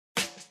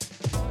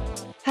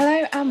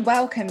and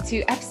welcome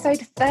to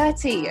episode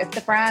 30 of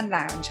the Brand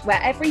Lounge, where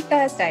every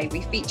Thursday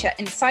we feature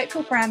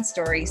insightful brand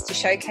stories to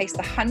showcase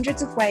the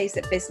hundreds of ways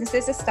that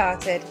businesses are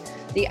started,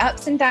 the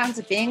ups and downs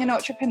of being an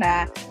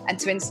entrepreneur, and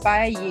to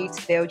inspire you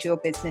to build your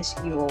business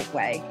your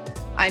way.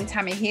 I'm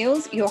Tammy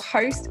Heels, your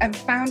host and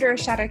founder of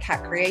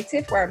Shadowcat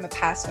Creative, where I'm a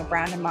personal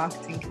brand and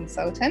marketing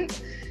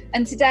consultant.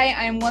 And today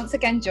I am once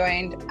again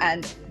joined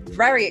and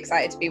very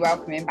excited to be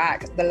welcoming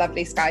back the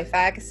lovely Skye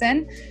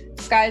Ferguson.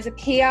 Skye is a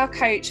PR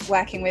coach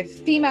working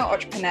with female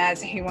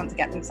entrepreneurs who want to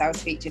get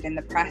themselves featured in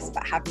the press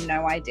but have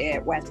no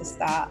idea where to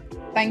start.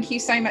 Thank you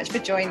so much for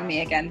joining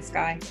me again,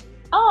 Skye.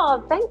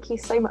 Oh, thank you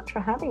so much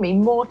for having me.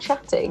 More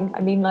chatting. I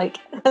mean,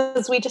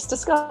 as we just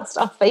discussed,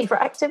 our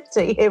favourite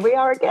activity. Here we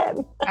are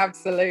again.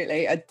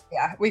 Absolutely.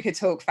 Yeah, we could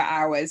talk for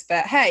hours,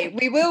 but hey,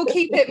 we will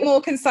keep it more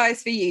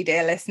concise for you,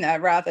 dear listener,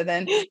 rather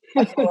than a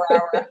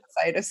 4-hour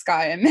episode of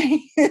Skye and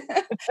me.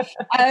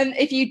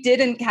 If you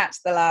didn't catch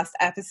the last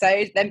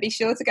episode, then be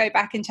sure to go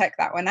back and check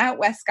that one out,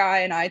 where Skye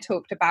and I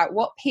talked about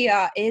what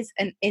PR is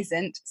and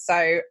isn't.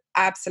 So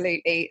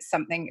absolutely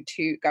something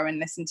to go and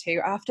listen to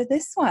after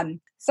this one.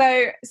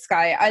 So,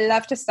 Skye, I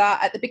love to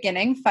start at the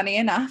beginning, funny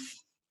enough.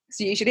 It's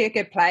usually a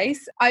good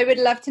place. I would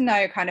love to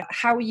know kind of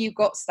how you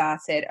got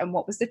started and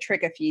what was the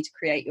trigger for you to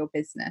create your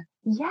business?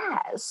 Yeah,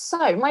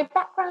 so my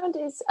background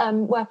is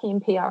working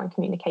in PR and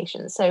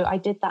communications. So I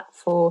did that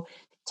for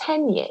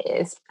 10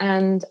 years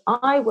and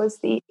I was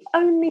the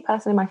only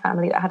person in my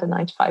family that had a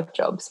 9-to-5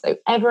 job. So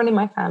everyone in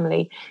my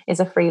family is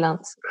a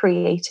freelance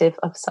creative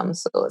of some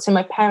sort. So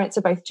my parents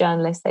are both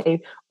journalists.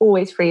 They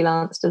always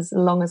freelanced as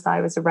long as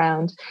I was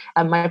around.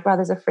 My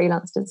brother's a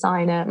freelance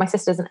designer. My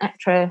sister's an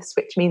actress,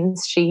 which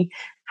means she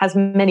has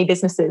many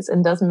businesses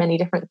and does many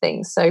different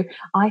things. So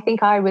I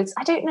think I was,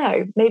 I don't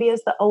know, maybe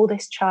as the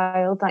oldest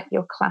child, like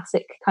your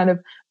classic kind of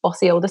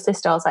bossy older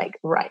sister, I was like,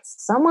 right,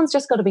 someone's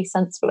just got to be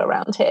sensible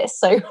around here.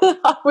 So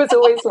I was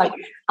always like,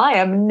 I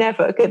am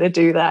never going to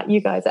do that.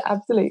 You guys are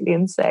absolutely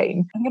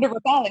insane. I'm going to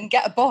rebel and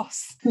get a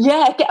boss.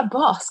 Yeah, get a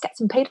boss, get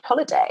some paid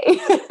holiday.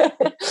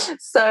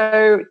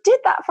 So did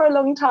that for a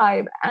long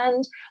time.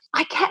 And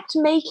I kept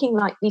making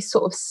like these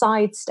sort of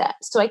side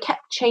steps. So I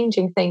kept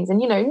changing things and,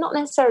 not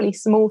necessarily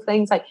small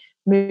things like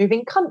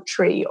moving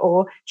country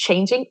or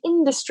changing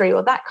industry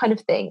or that kind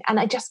of thing. And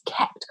I just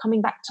kept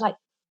coming back to like,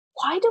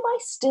 why do I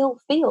still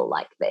feel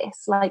like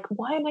this? Like,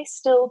 why am I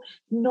still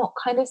not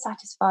kind of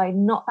satisfied,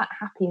 not that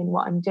happy in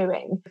what I'm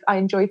doing? I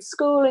enjoyed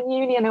school and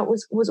uni and I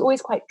was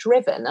always quite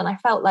driven. And I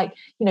felt like,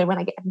 when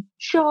I get a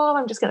job,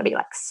 I'm just going to be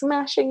like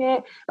smashing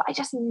it. But I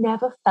just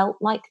never felt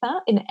like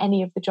that in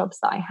any of the jobs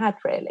that I had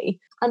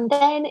really. And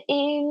then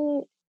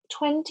in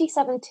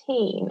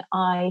 2017,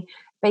 I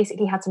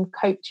basically had some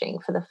coaching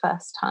for the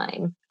first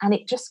time and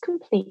it just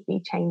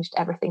completely changed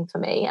everything for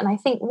me. And I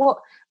think what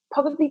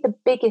probably the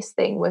biggest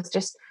thing was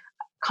just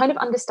kind of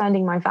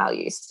understanding my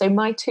values. So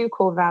my 2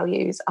 core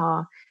values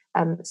are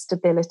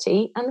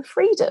stability and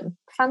freedom.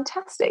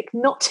 Fantastic.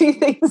 Not 2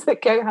 things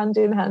that go hand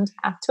in hand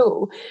at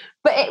all.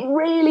 But it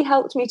really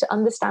helped me to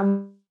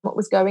understand what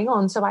was going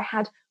on. So I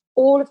had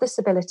all of the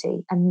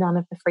stability and none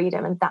of the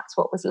freedom. And that's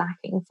what was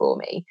lacking for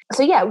me.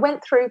 So yeah,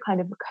 went through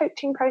kind of a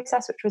coaching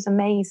process, which was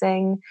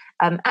amazing.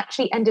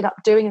 Actually ended up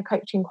doing a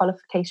coaching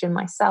qualification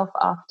myself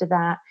after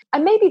that.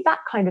 And maybe that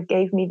kind of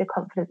gave me the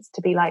confidence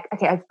to be like,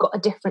 okay, I've got a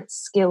different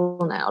skill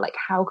now. Like,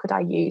 how could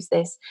I use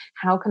this?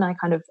 How can I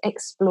kind of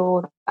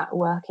explore that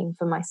working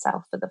for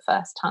myself for the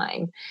first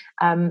time?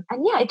 And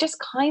yeah, it just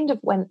kind of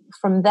went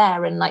from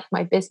there. And like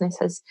my business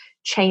has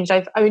changed.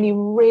 I've only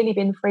really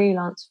been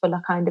freelance for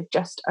like kind of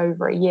just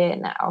over a year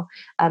now.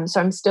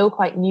 So I'm still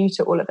quite new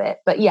to all of it.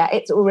 But yeah,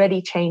 it's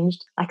already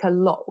changed like a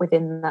lot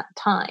within that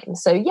time.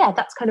 So yeah,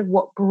 that's kind of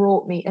what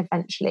brought me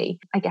eventually,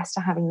 I guess,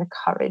 to having the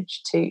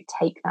courage to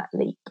take that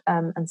leap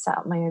and set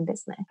up my own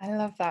business. I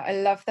love that. I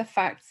love the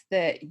fact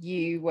that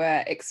you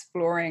were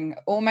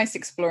almost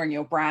exploring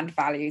your brand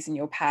values and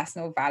your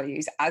personal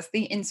values as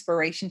the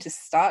inspiration to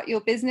start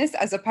your business,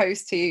 as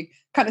opposed to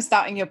kind of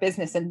starting your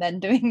business and then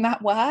doing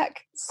that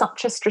work.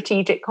 Such a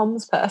strategic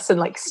comms person,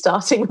 like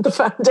starting with the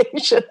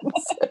foundations.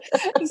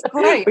 It's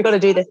great. We've got to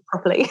do this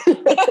properly.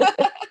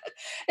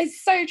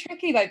 It's so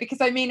tricky though,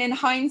 because I mean, in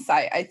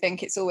hindsight, I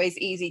think it's always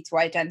easy to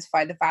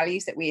identify the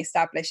values that we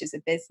establish as a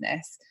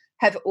business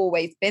have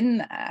always been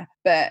there.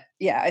 But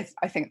yeah,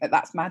 I think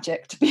that's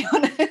magic, to be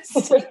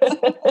honest.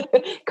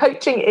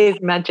 Coaching is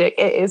magic.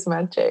 It is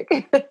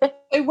magic.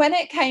 So when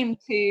it came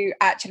to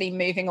actually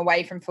moving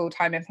away from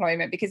full-time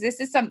employment, because this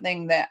is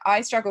something that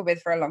I struggled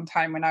with for a long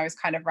time when I was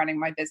kind of running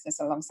my business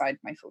alongside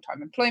my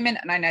full-time employment.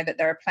 And I know that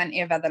there are plenty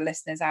of other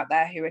listeners out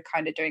there who are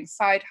kind of doing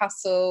side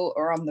hustle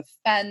or on the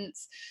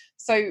fence.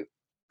 So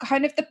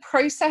kind of the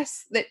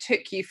process that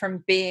took you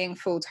from being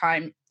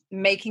full-time,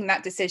 making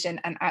that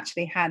decision and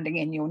actually handing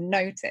in your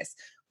notice,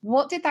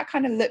 what did that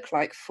kind of look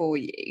like for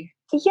you?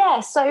 Yeah,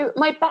 so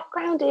my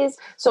background is,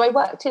 so I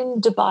worked in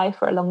Dubai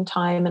for a long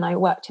time and I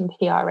worked in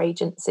PR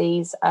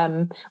agencies,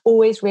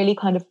 always really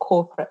kind of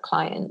corporate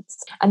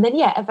clients. And then,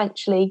 yeah,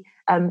 eventually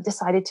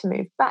decided to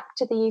move back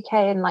to the UK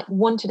and like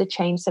wanted a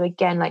change. So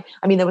again, like,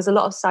 I mean, there was a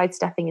lot of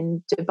sidestepping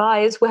in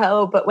Dubai as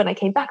well. But when I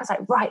came back, I was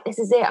like, right, this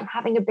is it. I'm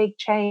having a big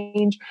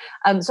change.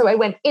 So I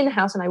went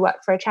in-house and I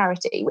worked for a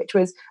charity, which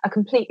was a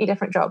completely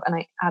different job. And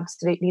I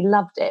absolutely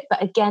loved it.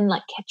 But again,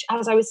 like,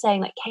 as I was saying,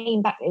 like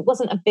came back, it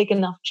wasn't a big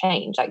enough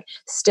change, like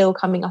still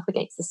coming up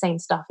against the same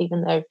stuff,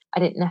 even though I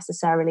didn't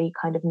necessarily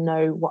kind of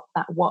know what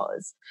that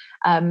was.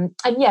 And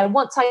yeah,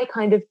 once I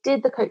kind of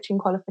did the coaching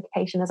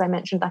qualification, as I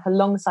mentioned, like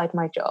alongside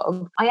my job,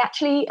 I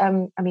actually,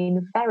 I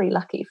mean, very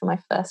lucky for my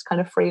first kind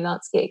of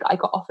freelance gig. I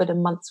got offered a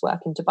month's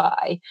work in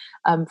Dubai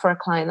for a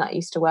client that I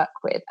used to work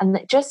with. And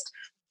it just,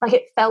 like,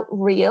 it felt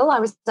real. I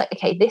was like,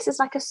 okay, this is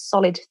like a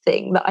solid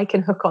thing that I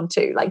can hook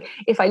onto. Like,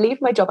 if I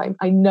leave my job,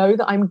 I know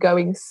that I'm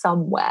going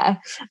somewhere.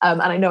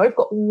 And I know I've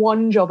got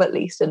one job at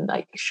least, and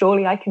like,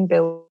 surely I can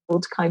build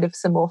kind of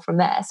some more from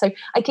there. So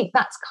I think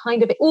that's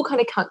kind of, it all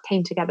kind of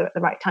came together at the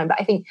right time. But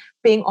I think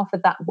being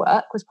offered that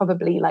work was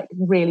probably like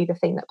really the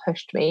thing that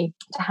pushed me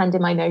to hand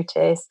in my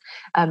notice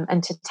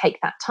and to take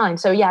that time.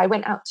 So yeah, I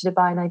went out to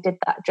Dubai and I did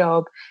that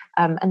job.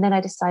 And then I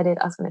decided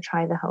I was going to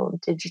try the whole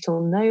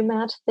digital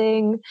nomad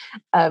thing.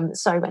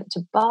 So I went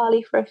to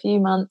Bali for a few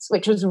months,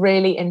 which was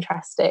really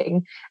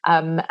interesting.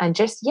 And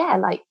just, yeah,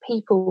 like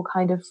people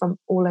kind of from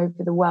all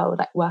over the world,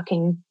 like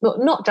working, well,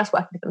 not just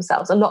working for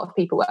themselves, a lot of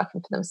people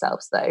working for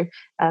themselves though,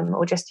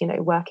 or just, you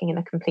know, working in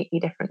a completely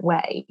different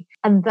way.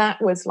 And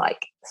that was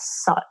like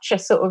such a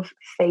sort of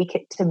fake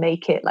it to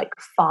make it, like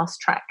fast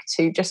track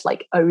to just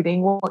like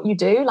owning what you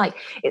do. Like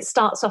it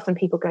starts off and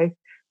people go,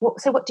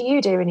 so what do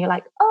you do? And you're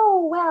like,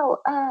 oh,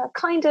 well,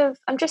 kind of,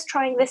 I'm just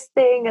trying this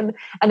thing. And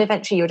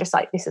eventually you're just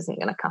like, this isn't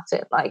going to cut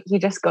it. Like, you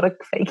just got to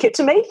fake it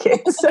to make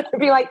it. So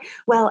be like,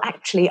 well,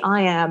 actually,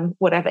 I am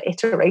whatever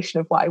iteration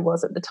of what I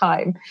was at the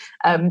time.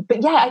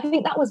 But yeah, I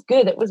think that was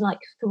good. It was like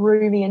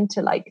threw me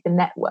into like the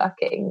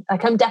networking.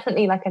 Like I'm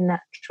definitely like a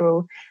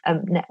natural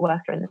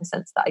networker in the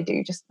sense that I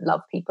do just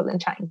love people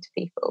and chatting to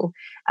people.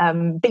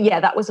 But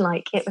yeah, that was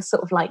like, it was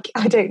sort of like,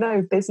 I don't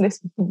know,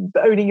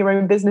 owning your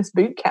own business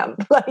boot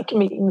camp, like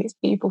meeting these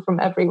people from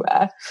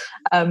everywhere,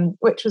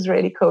 which was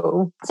really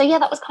cool. So yeah,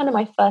 that was kind of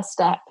my first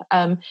step.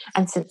 And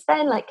since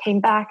then, like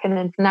came back and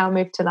then now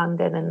moved to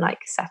London and like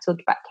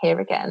settled back here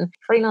again.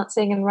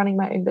 Freelancing and running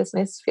my own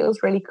business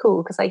feels really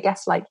cool because I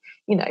guess like,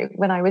 you know,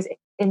 when I was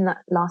in that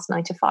last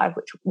 9 to 5,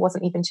 which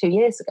wasn't even 2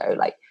 years ago,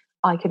 like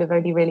I could have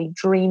only really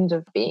dreamed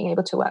of being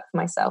able to work for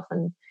myself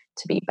and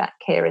to be back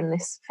here in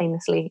this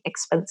famously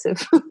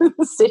expensive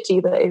city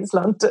that is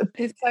London.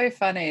 It's so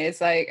funny.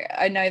 It's like,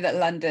 I know that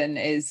London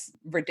is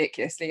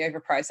ridiculously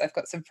overpriced. I've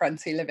got some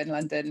friends who live in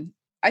London.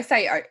 I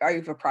say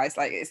overpriced,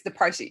 like it's the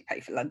price you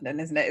pay for London,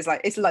 isn't it? It's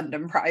like, it's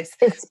London price.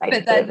 But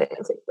then it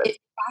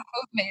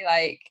baffles me,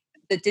 like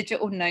the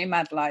digital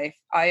nomad life,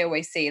 I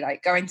always see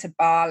like going to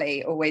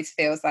Bali always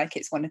feels like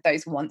it's one of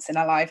those once in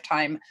a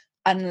lifetime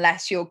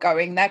unless you're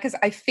going there, because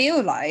I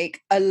feel like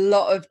a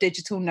lot of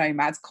digital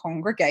nomads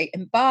congregate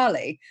in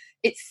Bali.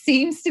 It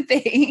seems to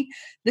be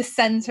the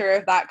center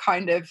of that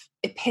kind of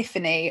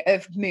epiphany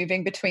of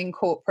moving between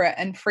corporate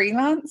and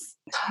freelance.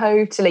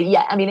 Totally.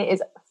 Yeah. I mean, it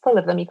is full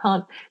of them. You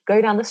can't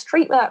go down the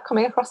street without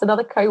coming across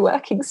another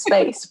co-working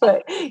space.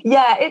 But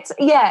yeah, it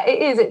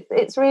is.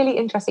 It's really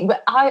interesting.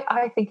 But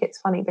I think it's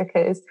funny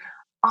because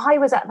I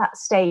was at that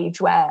stage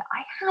where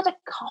I had a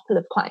couple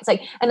of clients,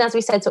 like, and as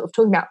we said, sort of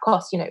talking about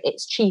cost, you know,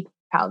 it's cheap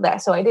out there.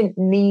 So I didn't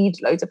need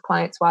loads of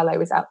clients while I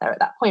was out there at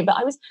that point, but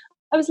I was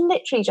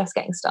literally just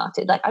getting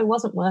started. Like I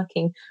wasn't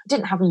working,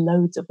 didn't have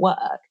loads of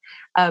work.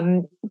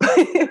 But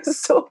it was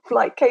sort of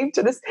like came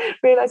to this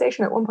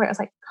realization at one point. I was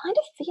like, kind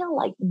of feel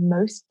like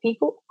most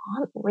people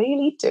aren't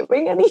really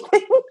doing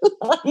anything.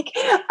 Like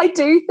I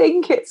do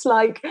think it's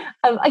like,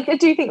 I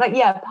do think like,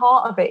 yeah,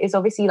 part of it is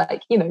obviously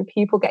like, you know,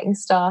 people getting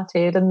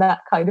started and that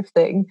kind of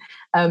thing.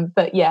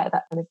 But yeah,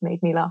 that kind of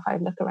made me laugh.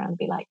 I'd look around and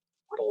be like,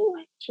 what are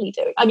you actually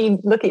doing? I mean,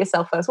 look at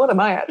yourself first. What am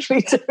I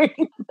actually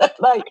doing?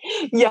 Like,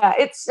 yeah,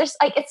 it's just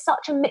like, it's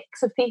such a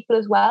mix of people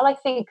as well. I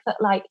think that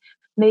like,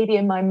 maybe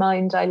in my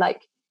mind,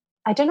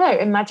 I don't know,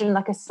 imagine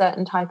like a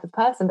certain type of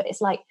person, but it's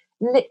like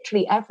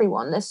literally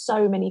everyone. There's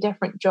so many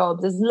different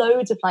jobs. There's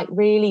loads of like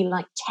really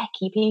like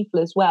techie people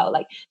as well.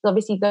 Like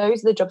obviously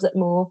those are the jobs that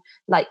more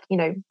like, you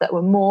know, that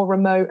were more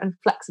remote and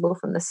flexible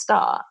from the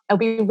start. It'll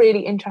be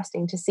really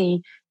interesting to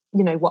see,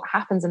 you know, what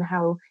happens and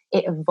how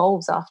it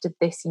evolves after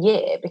this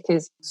year,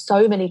 because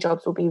so many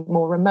jobs will be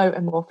more remote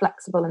and more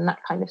flexible and that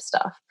kind of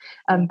stuff.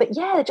 But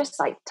yeah, just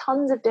like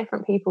tons of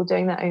different people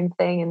doing their own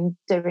thing and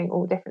doing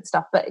all different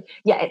stuff. But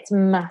yeah, it's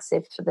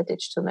massive for the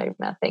digital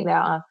nomad thing. There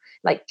are,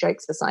 like,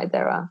 jokes aside,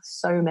 there are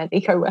so many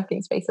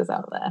co-working spaces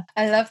out there.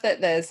 I love that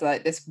there's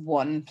like this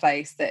one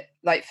place that,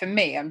 like, for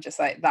me, I'm just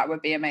like, that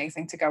would be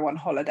amazing to go on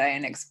holiday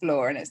and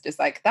explore. And it's just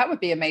like, that would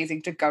be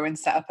amazing to go and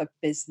set up a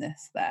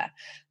business there.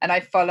 And I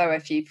follow a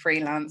few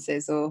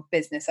freelancers or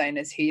business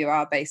owners who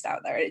are based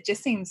out there. It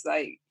just seems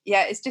like,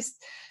 yeah, it's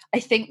just, I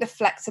think the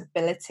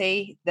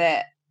flexibility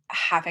that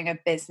having a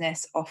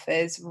business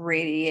offers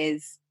really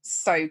is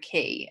so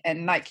key.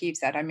 And like you've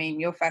said, I mean,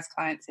 your first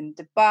client's in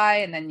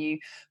Dubai and then you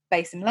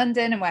base in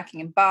London and working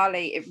in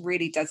Bali, it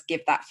really does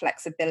give that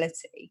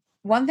flexibility.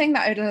 One thing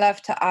that I would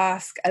love to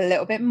ask a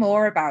little bit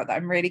more about that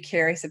I'm really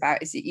curious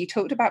about is that you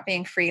talked about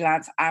being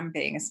freelance and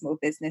being a small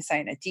business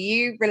owner. Do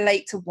you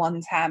relate to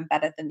one term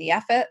better than the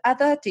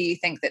other? Do you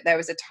think that there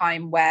was a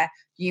time where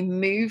you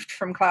moved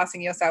from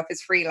classing yourself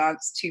as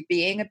freelance to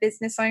being a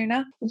business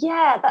owner?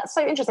 Yeah, that's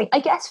so interesting. I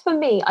guess for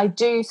me, I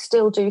do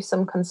still do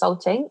some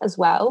consulting as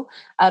well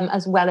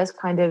as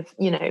kind of,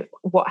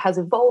 what has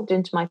evolved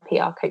into my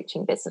PR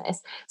coaching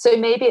business. So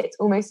maybe it's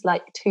almost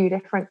like two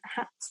different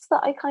hats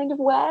that I kind of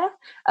wear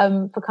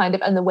for kind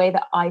of, and the way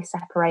that I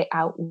separate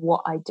out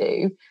what I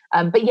do.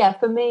 But yeah,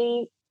 for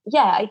me,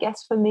 I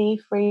guess for me,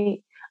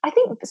 I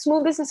think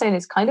small business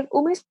owners kind of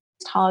almost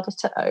harder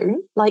to own.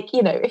 Like,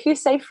 if you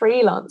say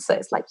freelancer,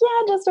 it's like,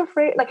 yeah, just a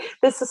free, like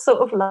there's a sort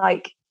of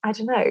like, I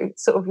don't know,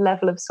 sort of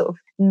level of sort of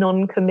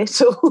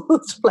non-committal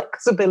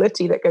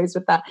flexibility that goes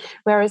with that.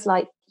 Whereas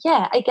like,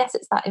 yeah, I guess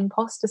it's that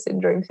imposter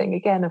syndrome thing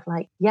again of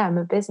like, yeah, I'm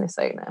a business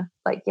owner.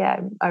 Like, yeah,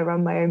 I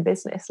run my own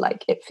business.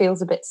 Like it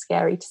feels a bit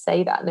scary to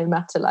say that no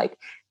matter like,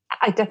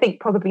 I think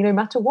probably no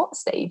matter what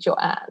stage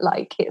you're at,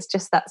 like it's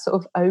just that sort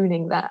of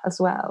owning that as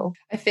well.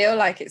 I feel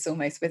like it's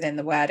almost within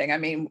the wording. I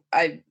mean,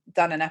 I've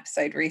done an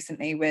episode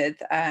recently with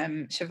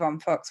Siobhan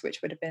Fox,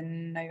 which would have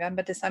been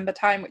November, December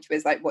time, which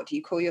was like, what do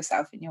you call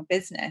yourself in your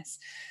business?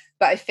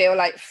 But I feel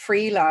like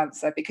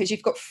freelancer, because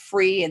you've got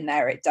free in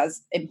there, it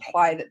does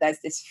imply that there's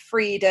this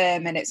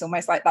freedom, and it's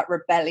almost like that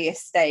rebellious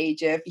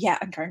stage of, yeah,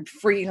 I'm going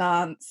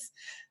freelance.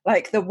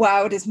 Like the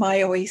world is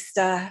my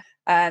oyster.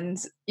 And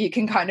you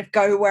can kind of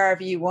go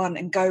wherever you want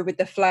and go with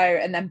the flow.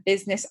 And then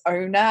business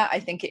owner, I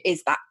think it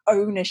is that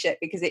ownership,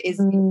 because it is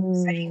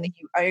saying that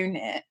you own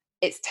it.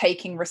 It's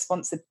taking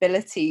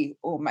responsibility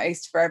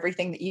almost for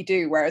everything that you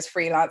do. Whereas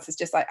freelance is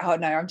just like, oh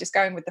no, I'm just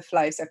going with the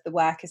flow. So if the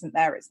work isn't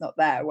there, it's not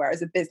there.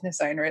 Whereas a business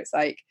owner, it's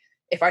like,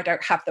 if I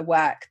don't have the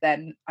work,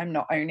 then I'm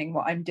not owning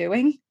what I'm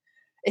doing.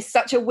 It's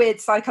such a weird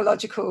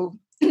psychological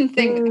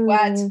thing with the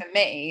words for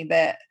me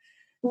that.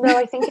 No,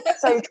 I think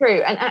it's so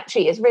true. And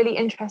actually, it's really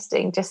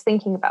interesting just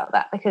thinking about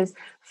that, because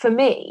for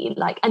me,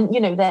 like, and,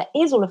 there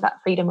is all of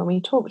that freedom when we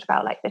talked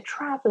about like the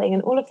traveling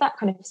and all of that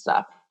kind of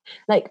stuff.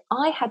 Like,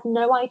 I had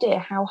no idea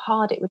how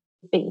hard it would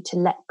be to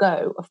let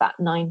go of that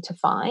 9 to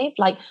 5.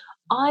 Like,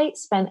 I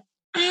spent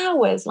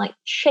hours like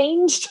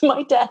chained to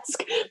my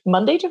desk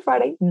Monday to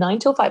Friday 9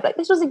 till 5. Like,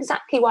 this was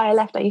exactly why I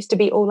left. I used to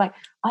be all like,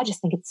 I just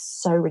think it's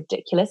so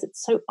ridiculous,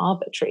 it's so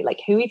arbitrary,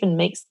 like who even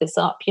makes this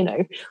up,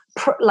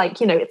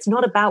 it's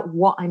not about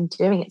what I'm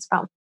doing, it's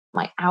about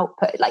my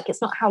output. Like,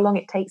 it's not how long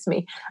it takes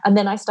me. And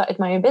then I started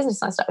my own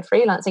business. I started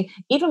freelancing,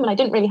 even when I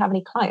didn't really have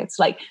any clients.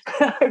 Like,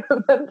 I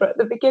remember at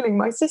the beginning,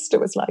 my sister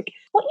was like,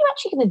 what are you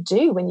actually going to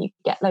do when you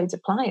get loads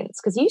of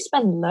clients? Because you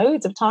spend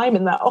loads of time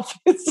in that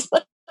office.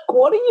 Like,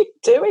 what are you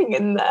doing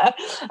in there?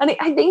 And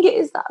I think it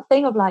is that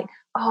thing of like,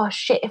 oh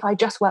shit, if I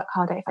just work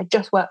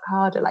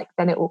harder, like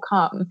then it will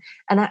come.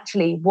 And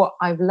actually what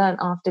I've learned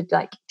after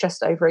like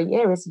just over a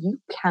year is you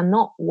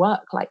cannot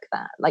work like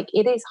that. Like,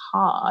 it is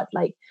hard.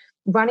 Like,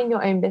 running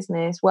your own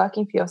business,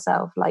 working for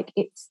yourself, like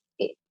it's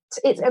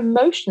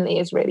emotionally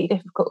is really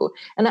difficult.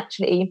 And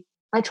actually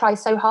I try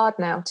so hard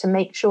now to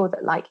make sure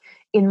that like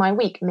in my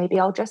week, maybe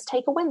I'll just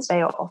take a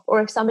Wednesday off.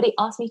 Or if somebody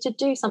asks me to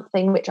do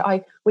something which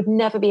I would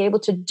never be able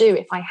to do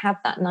if I had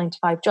that 9 to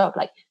 5 job,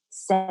 like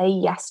say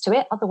yes to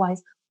it.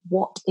 Otherwise,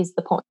 what is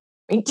the point?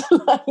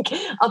 Like,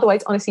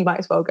 otherwise, honestly, you might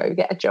as well go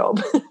get a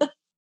job.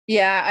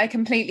 Yeah, I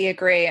completely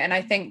agree. And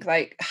I think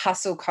like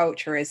hustle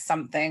culture is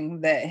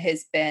something that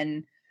has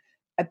been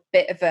a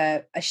bit of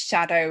a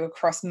shadow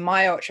across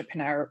my I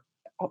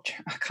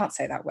can't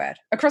say that word,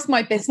 across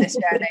my business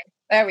journey.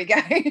 There we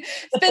go.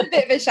 It's been a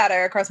bit of a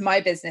shadow across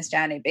my business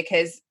journey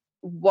because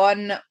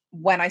when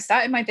I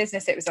started my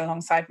business, it was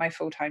alongside my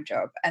full-time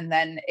job. And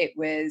then it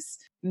was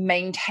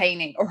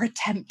maintaining or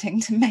attempting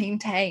to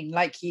maintain,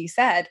 like you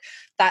said,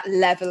 that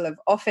level of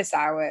office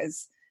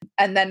hours.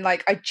 And then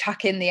like I'd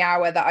chuck in the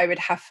hour that I would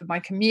have for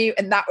my commute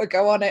and that would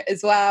go on it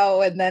as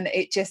well. And then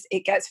it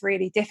gets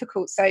really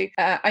difficult. So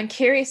I'm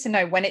curious to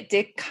know, when it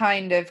did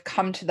kind of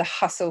come to the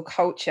hustle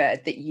culture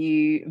that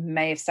you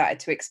may have started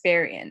to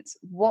experience,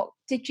 what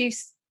did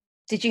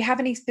you have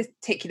any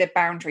particular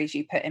boundaries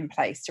you put in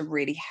place to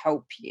really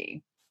help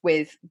you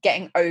with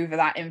getting over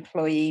that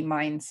employee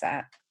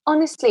mindset?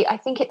 Honestly, I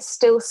think it's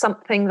still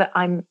something that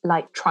I'm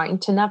like trying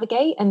to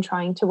navigate and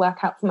trying to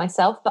work out for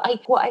myself. But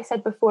what I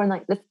said before, and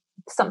like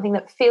something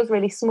that feels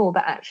really small,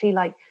 but actually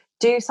like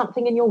do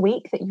something in your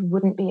week that you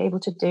wouldn't be able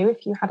to do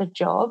if you had a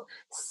job.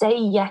 Say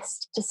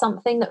yes to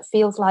something that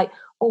feels like,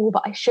 oh,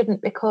 but I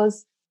shouldn't,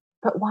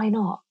 but why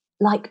not?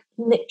 Like,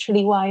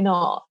 literally, why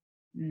not?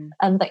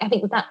 And I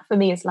think that for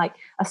me is like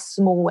a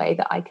small way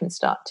that I can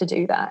start to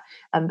do that,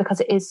 because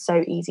it is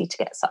so easy to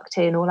get sucked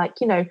in, or like,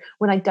 you know,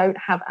 when I don't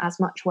have as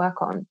much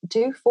work on,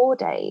 do 4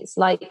 days,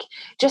 like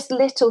just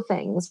little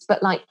things,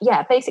 but like,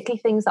 yeah, basically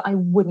things that I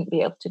wouldn't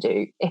be able to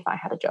do if I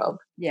had a job.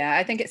 Yeah,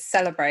 I think it's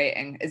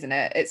celebrating, isn't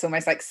it? It's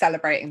almost like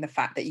celebrating the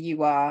fact that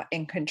you are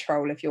in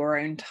control of your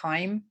own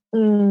time.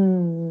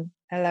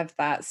 I love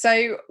that.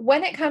 So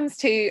when it comes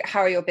to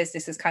how your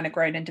business has kind of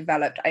grown and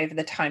developed over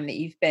the time that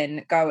you've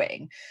been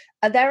going,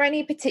 are there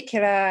any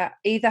particular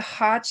either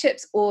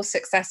hardships or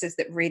successes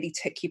that really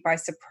took you by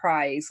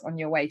surprise on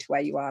your way to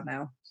where you are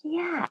now?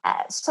 Yeah.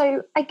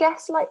 So I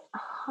guess like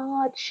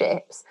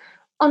hardships,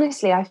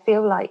 honestly, I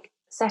feel like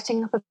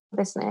setting up a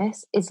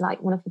business is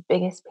like one of the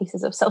biggest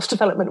pieces of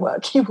self-development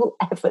work you will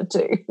ever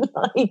do.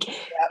 Like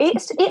Yep.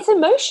 it's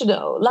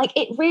emotional. Like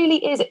it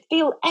really is.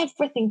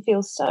 Everything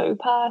feels so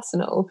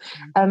personal.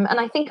 And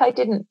I think I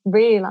didn't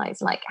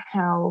realize like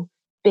how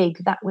big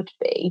that would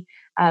be.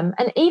 And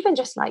even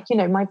just like, you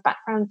know, my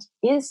background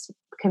is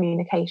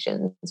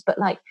communications, but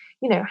like,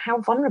 you know, how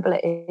vulnerable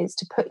it is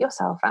to put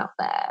yourself out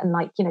there and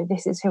like, you know,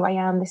 this is who I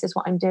am, this is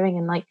what I'm doing,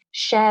 and like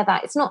share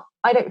that. It's not,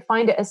 I don't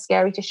find it as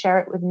scary to share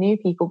it with new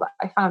people, but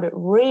I found it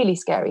really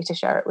scary to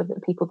share it with the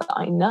people that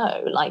I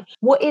know. Like,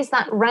 what is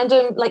that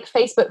random like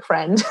Facebook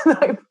friend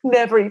that I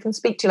never even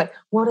speak to? Like,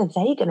 what are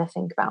they going to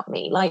think about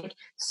me? Like,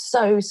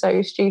 so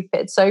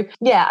stupid. So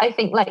yeah, I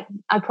think like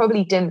I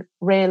probably didn't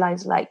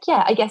realize like,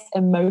 yeah, I guess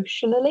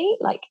emotionally,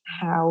 like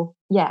how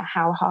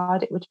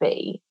hard it would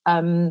be.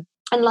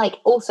 And like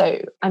also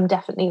I'm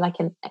definitely like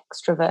an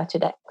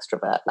extroverted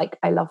extrovert. Like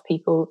I love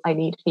people, I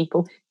need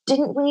people.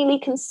 Didn't really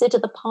consider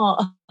the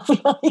part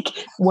of like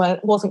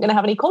wasn't going to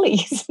have any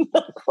colleagues.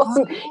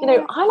 Wasn't, you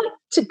know, I like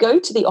to go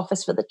to the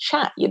office for the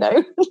chat, you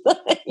know.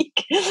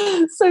 Like,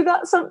 so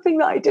that's something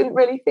that I didn't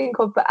really think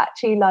of, but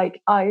actually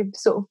like I'm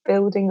sort of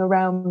building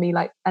around me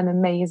like an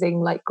amazing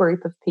like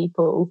group of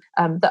people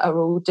that are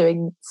all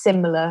doing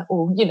similar,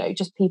 or you know,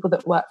 just people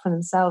that work for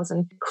themselves,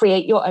 and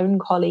create your own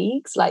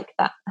colleagues. Like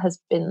that has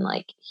been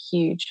like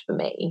huge for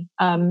me.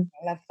 I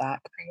love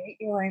that. Create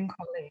your own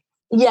colleagues.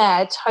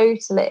 Yeah,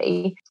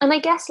 totally. And I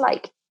guess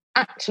like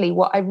actually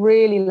what I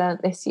really learned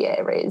this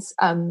year is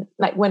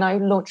like when I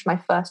launched my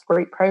first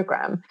group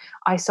program,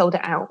 I sold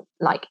it out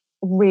like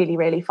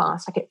really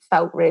fast. Like it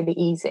felt really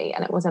easy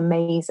and it was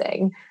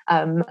amazing.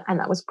 And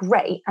that was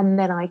great. And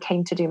then I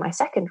came to do my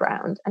second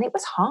round and it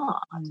was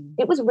hard.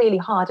 It was really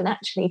hard. And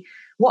actually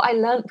what I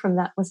learned from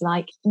that was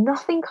like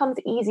nothing comes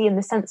easy, in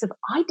the sense of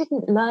I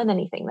didn't learn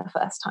anything the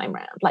first time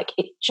round. Like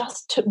it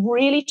just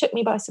really took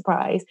me by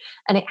surprise,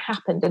 and it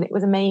happened and it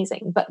was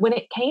amazing. But when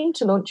it came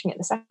to launching it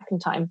the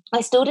second time,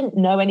 I still didn't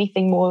know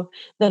anything more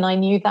than I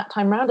knew that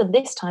time round. And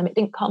this time it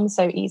didn't come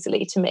so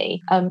easily to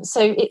me.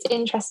 So it's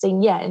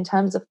interesting, yeah, in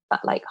terms of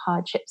that like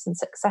hardships and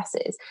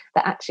successes,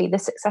 that actually the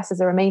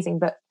successes are amazing,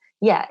 but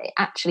yeah,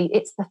 actually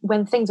it's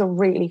when things are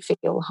really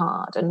feel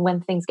hard and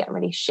when things get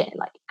really shit,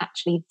 like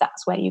actually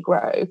that's where you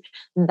grow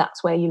and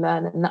that's where you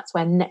learn, and that's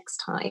where next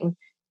time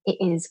it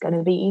is going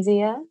to be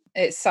easier.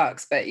 It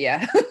sucks, but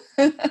yeah.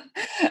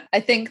 I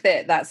think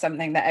that that's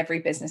something that every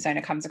business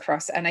owner comes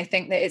across. And I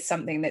think that it's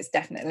something that's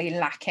definitely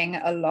lacking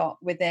a lot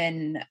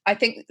within, I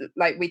think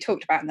like we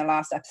talked about in the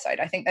last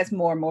episode, I think there's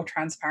more and more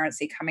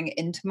transparency coming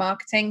into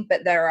marketing,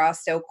 but there are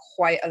still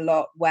quite a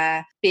lot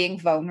where being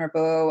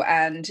vulnerable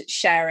and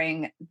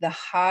sharing the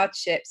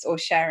hardships or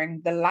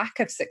sharing the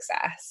lack of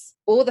success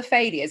or the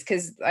failures,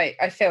 because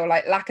I feel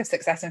like lack of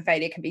success and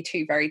failure can be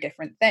two very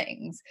different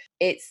things.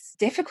 It's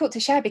difficult to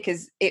share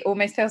because it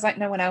almost feels like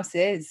no one else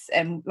is.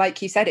 And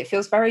like you said, it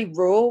feels very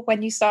raw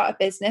when you start a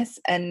business.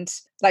 And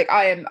like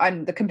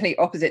I'm the complete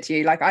opposite to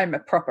you. Like I'm a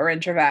proper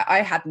introvert.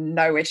 I had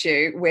no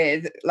issue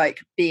with like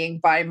being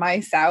by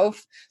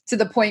myself, to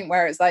the point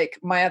where it's like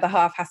my other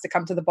half has to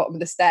come to the bottom of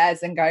the stairs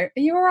and go, "Are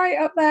you all right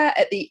up there?"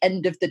 at the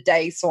end of the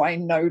day, so I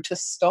know to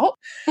stop.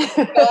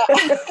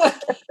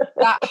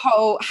 That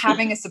whole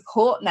having a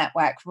support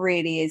network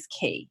really is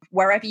key.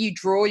 Wherever you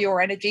draw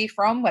your energy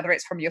from, whether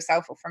it's from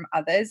yourself or from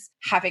others,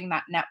 having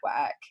that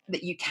network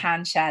that you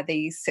can share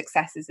these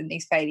successes and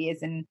these failures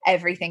and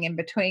everything in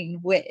between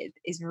with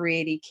is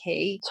really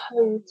key.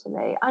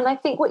 Totally. And I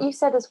think what you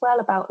said as well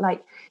about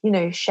like, you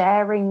know,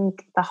 sharing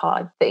the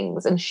hard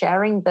things and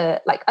sharing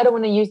the, like, I don't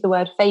want to use the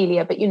word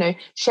failure, but, you know,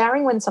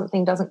 sharing when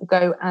something doesn't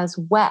go as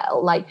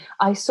well. Like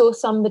I saw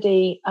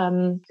somebody,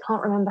 can't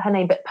remember her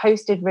name, but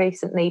posted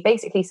recently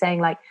basically saying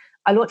like,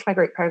 I launched my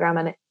group program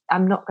and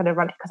I'm not going to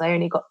run it because I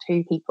only got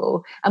 2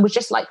 people, and was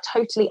just like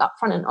totally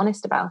upfront and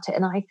honest about it.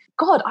 And I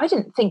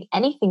didn't think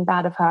anything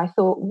bad of her. I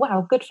thought,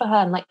 wow, good for her.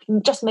 And like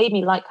just made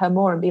me like her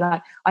more and be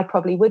like, I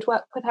probably would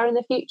work with her in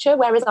the future.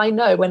 Whereas I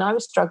know when I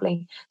was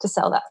struggling to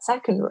sell that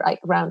second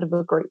round of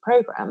a group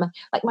program,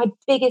 like my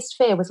biggest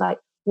fear was like,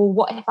 well,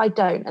 what if I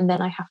don't? And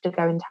then I have to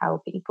go and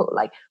tell people.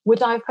 Like,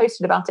 would I have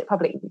posted about it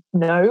publicly?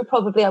 No,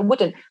 probably I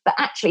wouldn't. But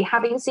actually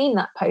having seen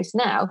that post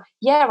now,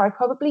 yeah, I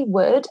probably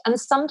would. And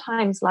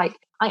sometimes like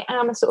I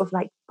am a sort of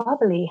like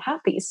bubbly,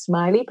 happy,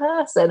 smiley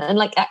person. And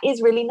like that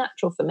is really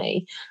natural for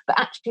me. But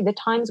actually the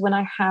times when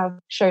I have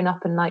shown up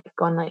and like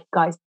gone like,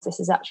 guys, this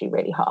is actually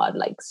really hard.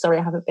 Like, sorry,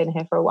 I haven't been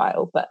here for a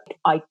while, but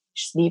I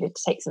just needed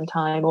to take some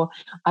time, or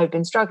I've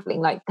been struggling.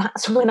 Like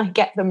that's when I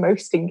get the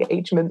most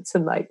engagements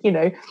and like, you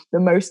know, the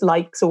most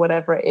likes or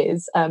whatever it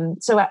is.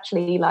 So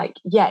actually like,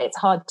 yeah, it's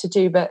hard to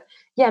do, but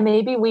yeah,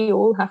 maybe we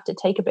all have to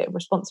take a bit of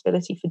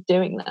responsibility for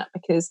doing that,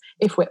 because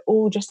if we're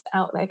all just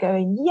out there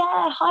going,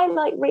 yeah,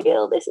 highlight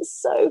reel, this is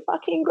so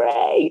fucking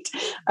great,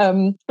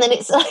 then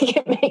it's like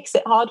it makes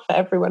it hard for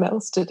everyone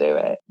else to do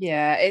it.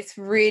 Yeah, it's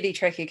really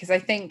tricky because I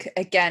think,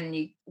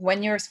 again,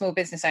 when you're a small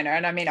business owner,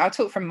 and I mean, I'll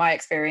talk from my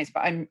experience,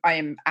 but I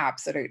am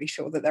absolutely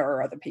sure that there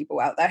are other people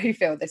out there who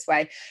feel this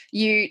way.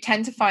 You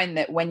tend to find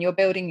that when you're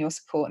building your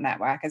support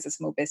network as a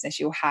small business,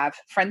 you'll have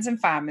friends and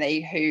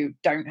family who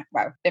don't,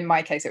 well, in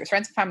my case, it was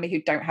friends and family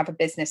who don't have a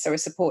business, so are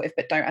supportive,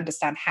 but don't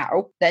understand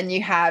how. Then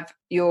you have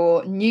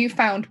your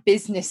newfound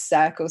business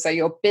circle. So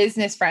your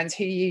business friends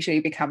who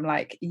usually become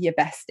like your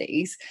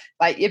besties,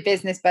 like your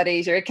business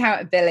buddies, your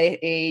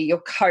accountability,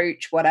 your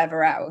coach,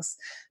 whatever else.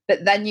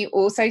 But then you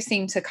also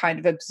seem to kind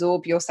of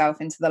absorb yourself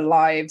into the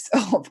lives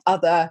of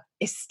other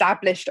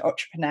established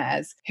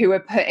entrepreneurs who are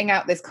putting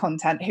out this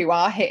content, who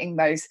are hitting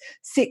those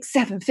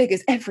 6-7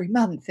 figures every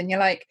month. And you're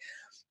like,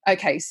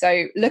 okay,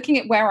 so looking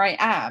at where I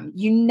am,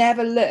 you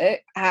never look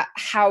at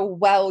how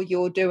well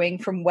you're doing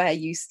from where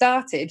you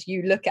started.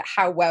 You look at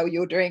how well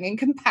you're doing in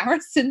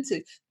comparison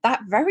to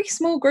that very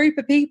small group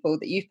of people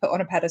that you've put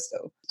on a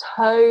pedestal.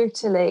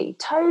 Totally.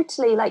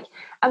 Like,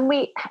 and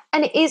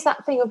it is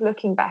that thing of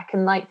looking back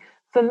and like,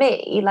 for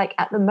me, like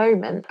at the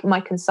moment,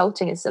 my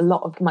consulting is a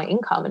lot of my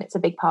income and it's a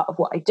big part of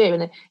what I do.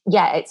 And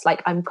yeah, it's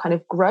like I'm kind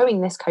of growing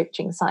this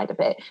coaching side of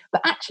it.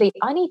 But actually,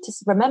 I need to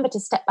remember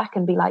to step back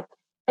and be like,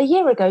 a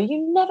year ago,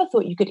 you never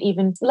thought you could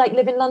even like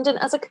live in London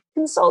as a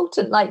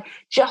consultant, like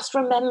just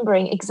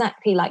remembering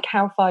exactly like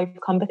how far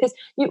you've come, because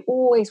you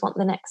always want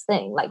the next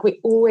thing. Like we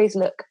always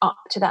look up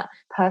to that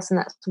person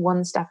that's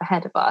one step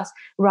ahead of us,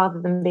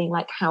 rather than being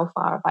like, how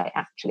far have I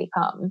actually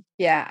come?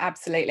 Yeah,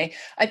 absolutely.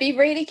 I'd be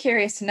really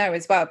curious to know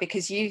as well,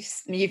 because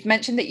you've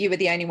mentioned that you were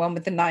the only one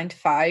with the 9 to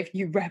 5,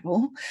 you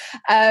rebel.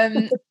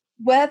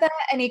 Were there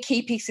any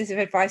key pieces of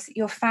advice that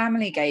your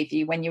family gave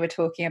you when you were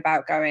talking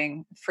about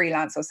going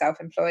freelance or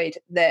self-employed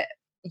that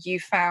you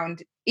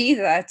found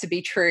either to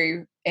be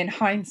true in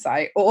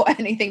hindsight or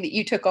anything that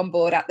you took on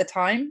board at the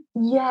time?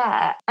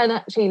 Yeah. And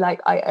actually, like,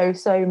 I owe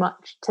so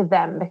much to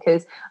them,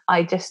 because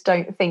I just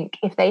don't think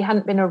if they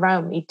hadn't been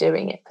around me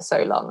doing it for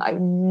so long, I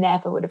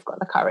never would have got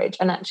the courage.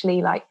 And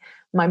actually, like,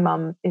 my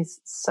mum is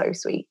so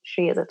sweet.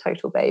 She is a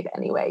total babe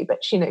anyway,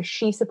 but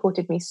she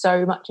supported me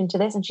so much into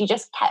this, and she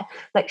just kept,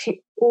 like,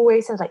 she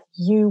always says like,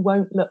 you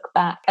won't look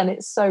back. And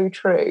it's so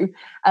true.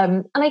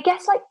 And I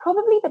guess like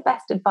probably the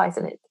best advice,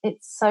 and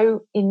it's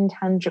so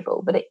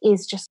intangible, but it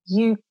is just,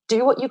 you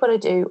do what you got to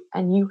do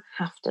and you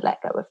have to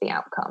let go of the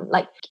outcome.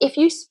 Like if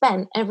you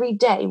spent every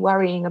day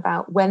worrying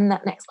about when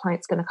that next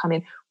client's going to come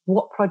in,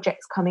 what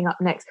project's coming up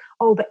next,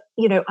 oh, but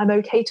I'm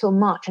okay till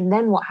March, and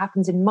then what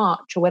happens in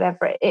March or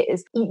whatever it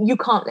is, you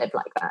can't live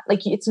like that.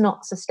 Like it's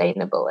not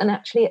sustainable. And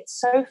actually it's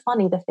so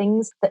funny, the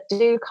things that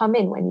do come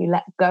in when you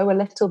let go a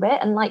little bit.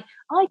 And like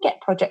I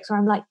get projects where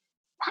I'm like,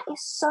 that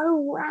is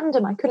so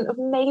random, I couldn't have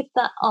made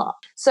that up.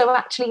 So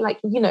actually, like,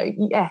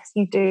 yes,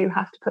 you do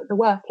have to put the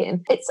work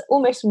in. It's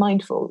almost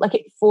mindful, like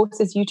it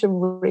forces you to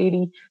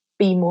really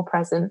be more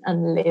present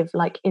and live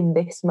like in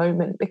this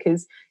moment,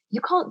 because you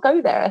can't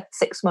go there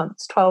 6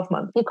 months, 12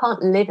 months. You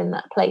can't live in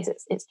that place.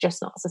 It's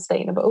just not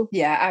sustainable.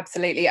 Yeah,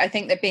 absolutely. I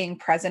think that being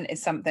present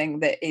is something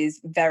that is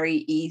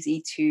very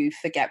easy to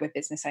forget with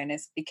business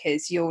owners,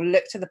 because you'll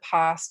look to the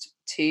past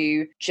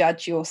to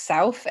judge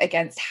yourself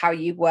against how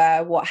you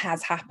were, what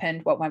has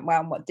happened, what went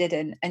well and what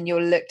didn't. And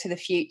you'll look to the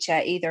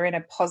future either in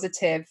a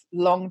positive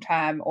long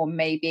term, or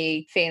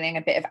maybe feeling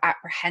a bit of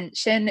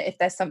apprehension if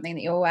there's something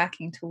that you're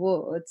working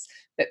towards.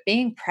 But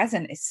being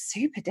present is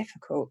super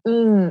difficult.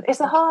 It's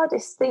the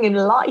hardest thing in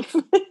life.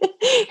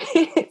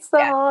 It's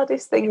the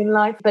hardest thing in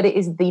life, but it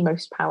is the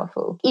most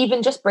powerful.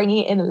 Even just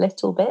bringing it in a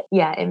little bit,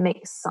 it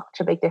makes such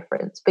a big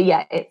difference. But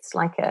it's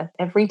like a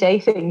everyday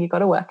thing you got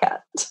to work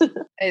at.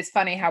 It's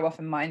funny how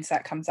often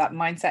mindset comes up.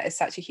 Mindset is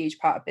such a huge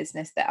part of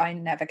business that I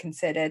never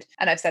considered.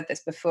 And I've said this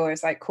before,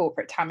 it's like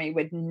corporate Tammy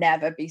would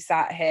never be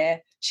sat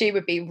here. She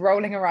would be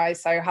rolling her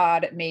eyes so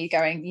hard at me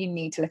going, you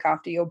need to look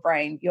after your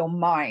brain, your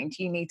mind.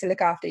 You need to look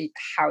after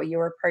how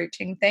you're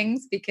approaching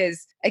things,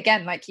 because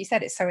again, like you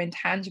said, it's so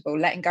intangible.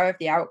 Letting go of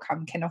the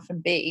outcome can often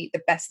be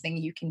the best thing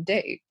you can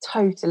do.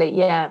 Totally.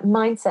 Yeah.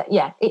 Mindset.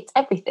 Yeah. It's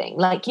everything.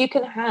 Like you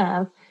can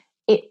have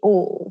it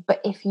all,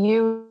 but if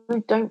you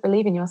don't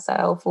believe in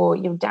yourself, or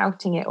you're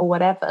doubting it or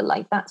whatever,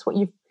 like that's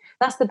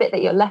the bit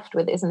that you're left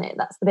with, isn't it?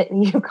 That's the bit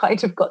that you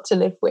kind of got to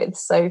live with.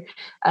 So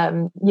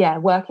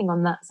working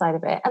on that side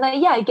of it. And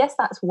I guess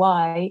that's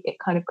why it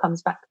kind of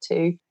comes back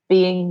to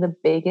being the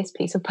biggest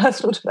piece of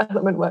personal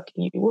development work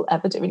you will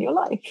ever do in your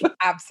life.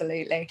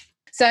 Absolutely.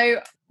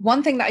 So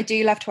one thing that I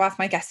do love to ask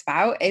my guests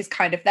about is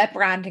kind of their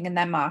branding and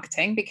their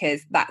marketing,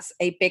 because that's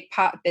a big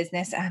part of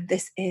business. And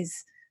this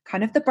is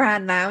kind of the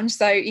brand lounge.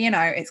 So,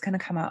 it's going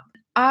to come up.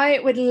 I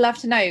would love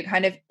to know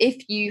kind of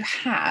if you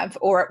have,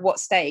 or at what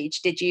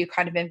stage did you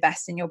kind of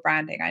invest in your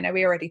branding? I know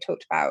we already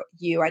talked about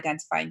you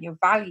identifying your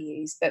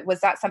values, but was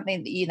that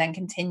something that you then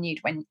continued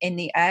when in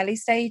the early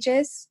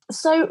stages?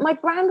 So my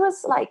brand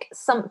was like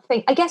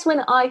something, I guess when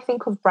I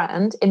think of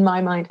brand, in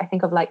my mind, I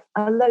think of like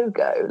a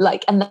logo,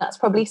 and that's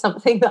probably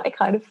something that I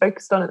kind of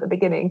focused on at the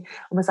beginning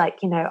and was like,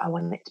 I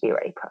want it to be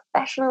very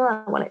professional.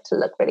 I want it to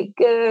look really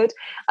good.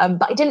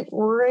 But I didn't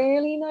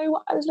really know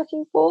what I was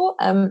looking for.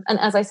 And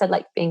as I said,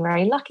 like being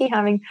very lucky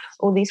having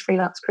all these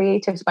freelance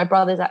creatives. My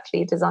brother's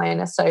actually a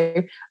designer,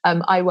 so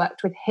I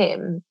worked with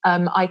him.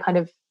 I kind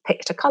of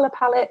picked a color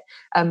palette,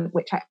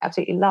 which I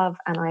absolutely love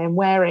and I am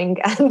wearing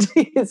and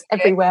is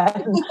everywhere.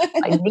 And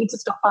I need to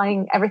stop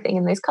buying everything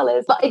in those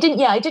colors. But I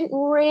didn't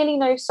really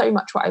know so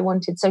much what I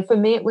wanted. So for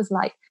me, it was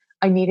like,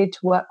 I needed to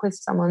work with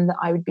someone that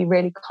I would be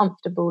really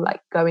comfortable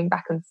like going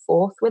back and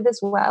forth with as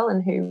well,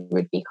 and who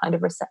would be kind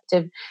of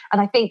receptive.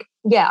 And I think,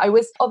 I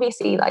was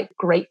obviously like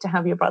great to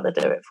have your brother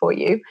do it for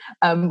you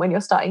when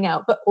you're starting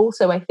out. But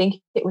also I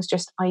think it was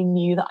just, I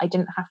knew that I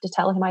didn't have to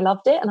tell him I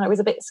loved it. And I was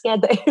a bit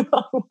scared that if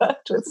I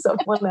worked with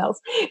someone else,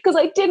 because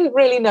I didn't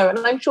really know. And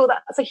I'm sure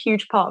that's a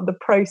huge part of the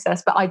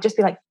process. But I'd just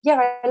be like,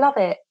 yeah, I love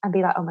it. And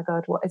be like, oh my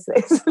God, what is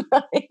this?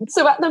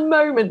 So at the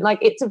moment, like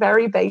it's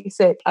very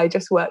basic. I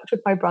just worked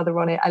with my brother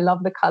on it. I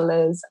love the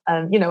colors.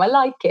 I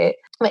like it.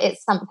 But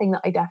it's something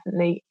that I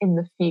definitely in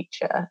the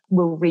future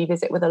will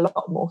revisit with a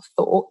lot more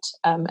thought,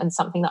 and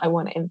something that I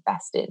want to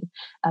invest in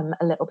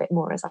a little bit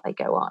more as I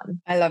go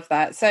on. I love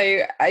that.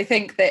 So I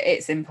think that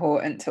it's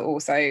important to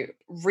also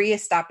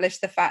reestablish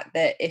the fact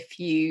that if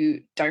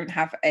you don't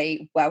have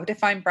a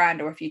well-defined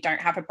brand, or if you don't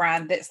have a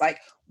brand that's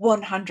like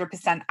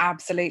 100%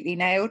 absolutely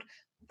nailed,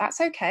 that's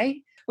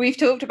okay. We've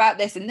talked about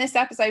this in this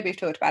episode, we've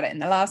talked about it in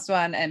the last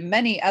one and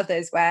many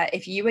others, where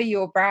if you are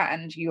your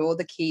brand, you're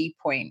the key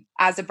point.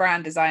 As a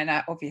brand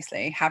designer,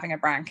 obviously, having a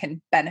brand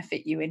can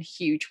benefit you in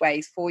huge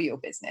ways for your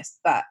business,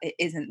 but it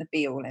isn't the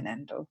be all and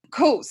end all.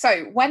 Cool.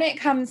 So when it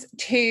comes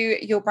to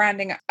your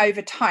branding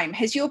over time,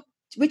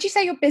 would you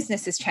say your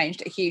business has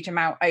changed a huge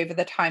amount over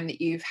the time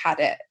that you've had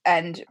it?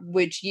 And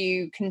would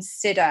you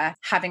consider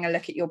having a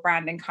look at your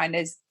branding kind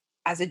of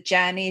as a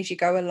journey as you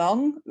go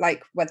along,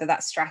 like whether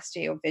that's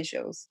strategy or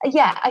visuals?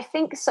 Yeah, I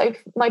think so.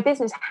 My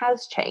business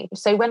has changed.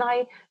 So when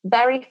I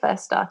very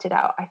first started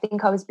out, I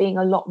think I was being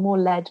a lot more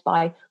led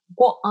by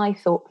what I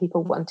thought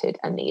people wanted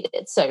and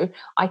needed. So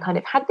I kind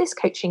of had this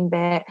coaching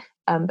bit,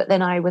 but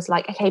then I was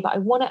like, okay, but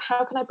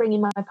how can I bring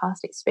in my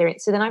past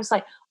experience? So then I was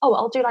like, oh,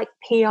 I'll do like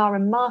PR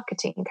and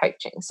marketing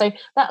coaching. So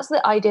that's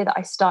the idea that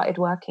I started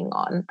working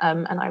on,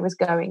 and I was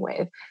going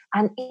with,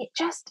 and it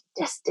just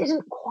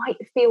didn't quite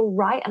feel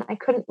right. And I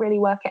couldn't really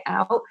work it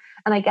out.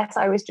 And I guess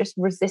I was just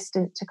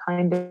resistant to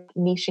kind of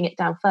niching it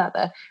down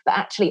further. But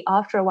actually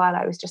after a while,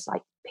 I was just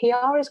like,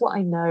 PR is what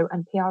I know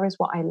and PR is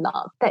what I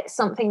love. That's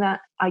something that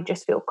I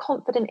just feel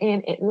confident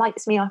in. It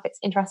lights me up. It's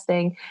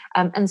interesting.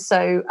 And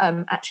so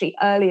actually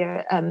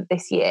earlier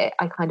this year,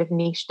 I kind of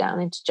niched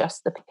down into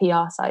just the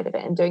PR side of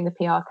it and doing the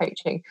PR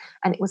coaching.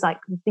 And it was like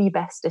the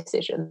best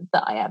decision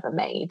that I ever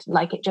made.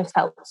 Like it just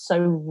felt so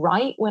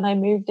right when I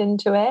moved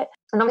into it.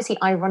 And obviously,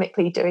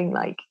 ironically, doing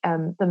like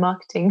the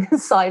marketing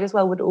side as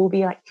well would all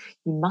be like,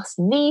 you must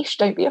niche,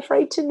 don't be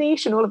afraid to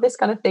niche and all of this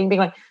kind of thing, being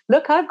like,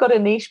 look, I've got a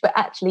niche, but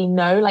actually,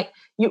 no, like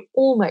you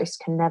almost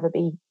can never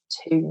be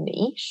too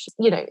niche.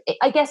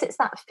 I guess it's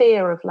that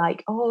fear of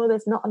like, oh,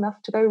 there's not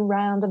enough to go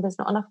around and there's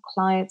not enough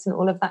clients and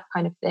all of that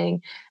kind of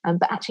thing.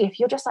 But actually, if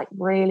you're just like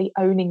really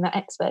owning that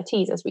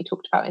expertise, as we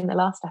talked about in the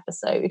last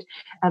episode,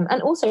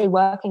 and also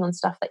working on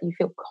stuff that you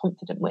feel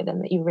confident with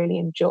and that you really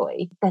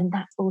enjoy, then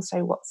that's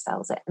also what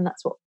sells it. And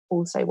that's what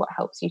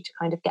helps you to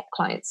kind of get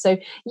clients. So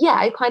yeah,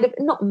 I kind of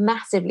not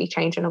massively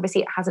changed. And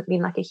obviously it hasn't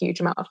been like a huge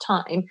amount of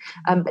time,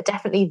 but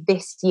definitely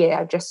this year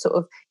I've just sort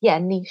of,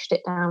 niched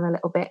it down a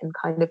little bit and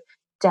kind of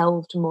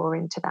delved more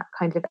into that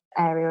kind of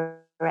area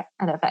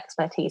and of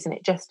expertise. And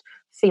it just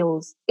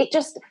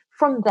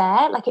from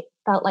there, like it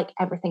felt like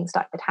everything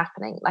started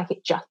happening, like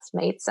it just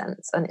made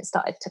sense. And it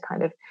started to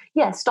kind of,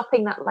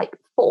 stopping that like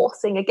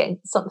forcing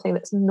against something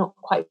that's not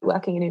quite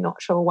working and you're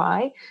not sure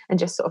why. And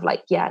just sort of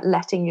like,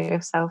 letting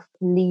yourself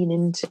lean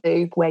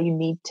into where you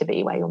need to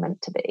be, where you're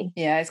meant to be.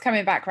 Yeah, it's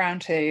coming back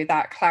around to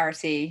that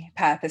clarity,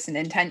 purpose and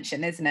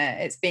intention, isn't it?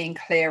 It's being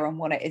clear on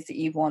what it is that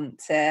you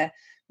want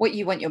what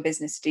you want your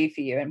business to do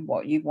for you and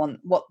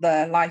what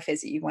the life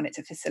is that you want it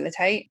to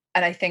facilitate.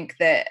 And I think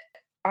that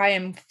I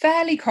am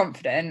fairly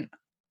confident.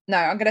 No,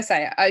 I'm going to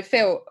say it. I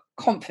feel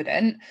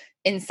confident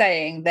in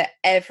saying that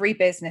every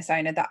business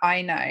owner that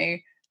I know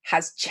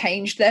has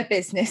changed their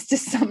business to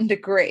some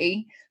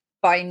degree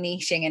by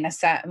niching in a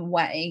certain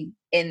way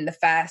in the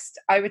first,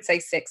 I would say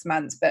 6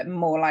 months, but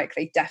more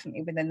likely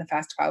definitely within the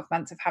first 12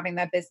 months of having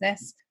their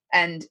business.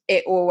 And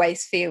it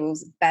always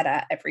feels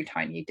better every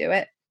time you do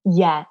it.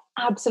 Yeah,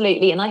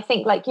 absolutely. And I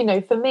think, like,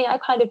 for me, I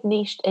kind of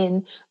niched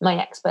in my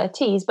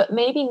expertise, but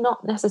maybe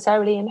not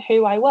necessarily in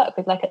who I work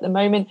with. Like at the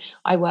moment,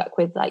 I work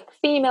with like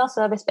female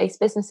service-based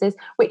businesses,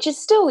 which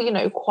is still,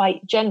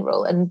 quite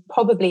general. And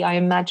probably I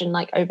imagine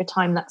like over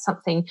time, that's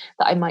something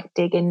that I might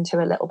dig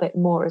into a little bit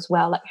more as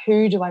well. Like,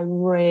 who do I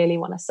really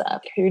want to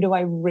serve? Who do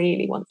I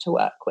really want to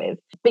work with?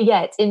 But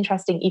yeah, it's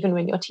interesting, even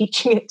when you're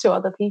teaching it to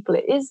other people,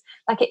 it is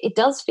like, it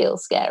does feel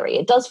scary.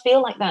 It does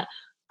feel like that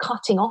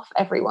cutting off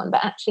everyone,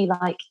 but actually,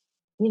 like,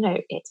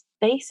 it's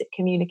basic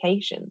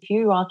communication. If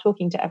you are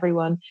talking to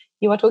everyone,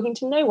 you are talking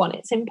to no one.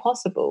 It's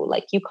impossible.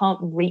 Like, you can't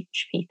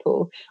reach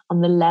people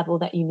on the level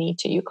that you need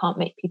to. You can't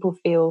make people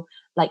feel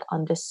like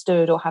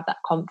understood or have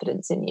that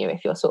confidence in you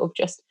if you're sort of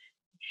just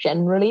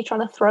generally trying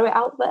to throw it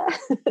out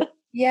there.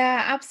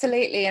 Yeah,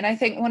 absolutely. And I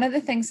think one of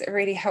the things that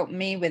really helped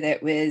me with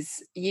it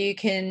was you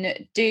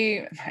can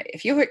do,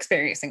 if you're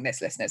experiencing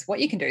this, listeners, what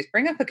you can do is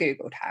bring up a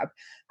Google tab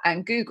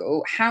and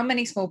Google how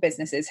many small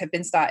businesses have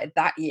been started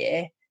that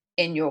year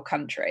in your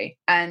country.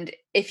 And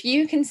if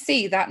you can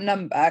see that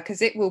number,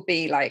 because it will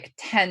be like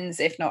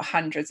tens, if not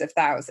hundreds of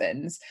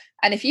thousands.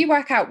 And if you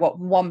work out what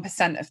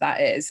 1% of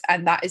that is,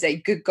 and that is a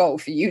good goal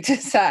for you to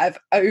serve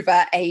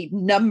over a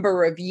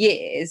number of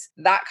years,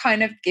 that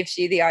kind of gives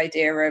you the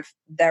idea of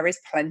there is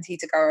plenty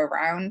to go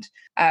around.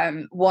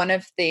 One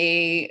of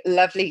the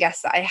lovely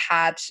guests that I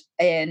had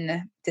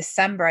in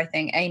December, I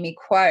think, Amy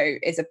Quo,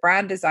 is a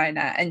brand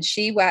designer, and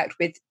she worked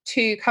with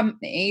 2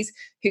 companies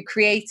who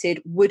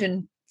created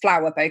wooden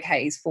flower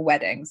bouquets for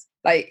weddings.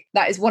 Like,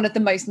 that is one of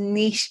the most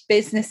niche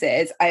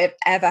businesses I have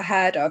ever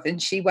heard of.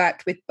 And she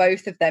worked with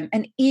both of them.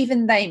 And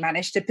even they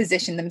managed to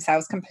position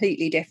themselves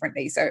completely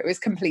differently. So it was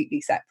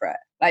completely separate.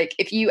 Like,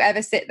 if you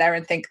ever sit there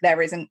and think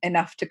there isn't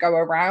enough to go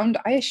around,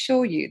 I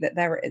assure you that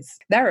there is.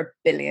 There are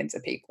billions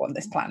of people on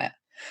this planet.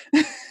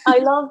 I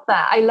love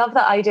that. I love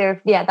that idea of,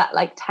 that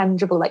like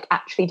tangible, like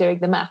actually doing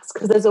the maths.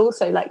 Because there's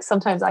also like,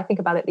 sometimes I think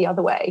about it the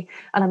other way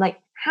and I'm like,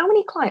 how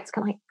many clients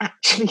can I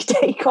actually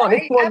take on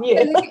in one year?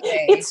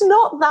 It's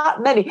not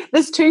that many.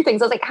 There's 2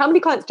 things. I was like, how many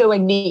clients do I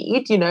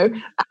need?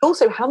 And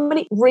also how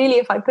many, really,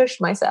 if I pushed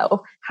myself,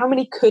 how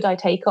many could I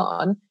take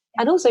on?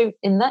 And also,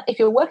 in that, if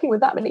you're working with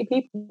that many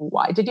people,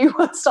 why did you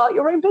want to start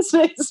your own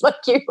business? Like,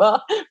 you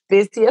are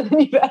busier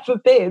than you've ever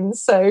been.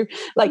 So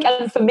like,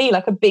 and for me,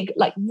 like a big,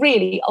 like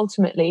really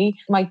ultimately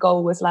my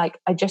goal was like,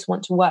 I just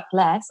want to work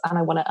less and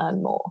I want to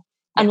earn more.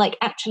 And like,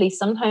 actually,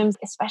 sometimes,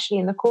 especially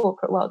in the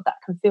corporate world, that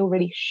can feel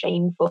really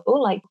shameful.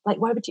 Like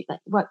why would you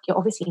work? You're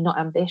obviously not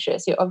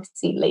ambitious. You're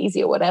obviously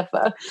lazy or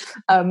whatever.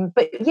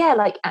 But yeah,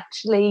 like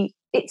actually,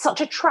 it's such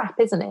a trap,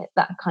 isn't it?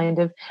 That kind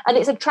of, and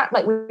it's a trap,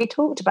 like we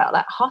talked about,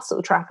 that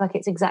hustle trap. Like,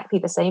 it's exactly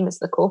the same as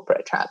the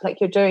corporate trap.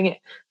 Like, you're doing it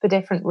for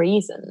different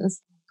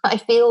reasons. I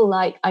feel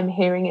like I'm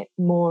hearing it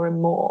more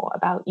and more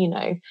about,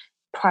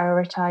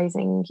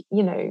 prioritizing,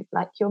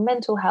 like your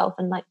mental health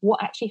and like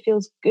what actually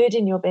feels good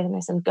in your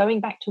business and going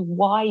back to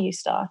why you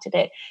started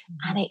it.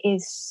 And it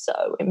is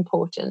so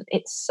important.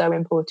 It's so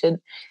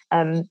important.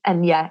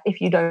 And yeah,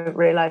 if you don't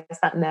realize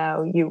that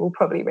now, you will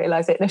probably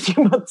realize it in a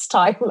few months'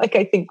 time. Like,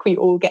 I think we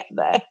all get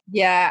there.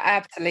 Yeah,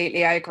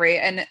 absolutely. I agree.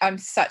 And I'm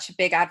such a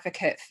big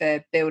advocate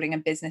for building a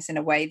business in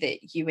a way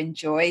that you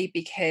enjoy,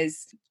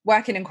 because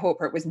working in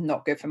corporate was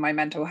not good for my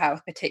mental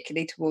health,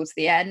 particularly towards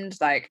the end.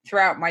 Like,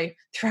 throughout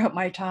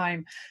my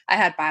time, I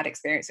had bad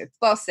experience with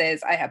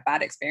bosses. I had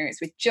bad experience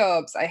with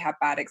jobs. I had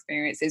bad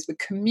experiences with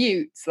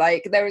commutes.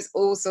 Like, there was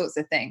all sorts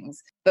of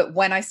things. But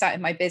when I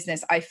started my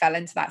business, I fell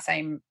into that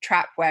same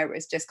trap where it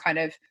was just kind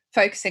of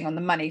focusing on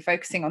the money,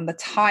 focusing on the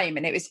time.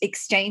 And it was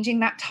exchanging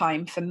that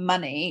time for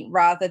money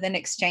rather than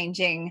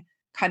exchanging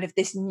kind of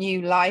this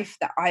new life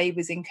that I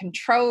was in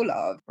control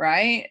of,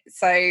 right?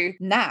 So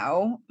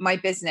now my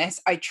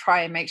business, I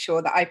try and make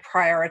sure that I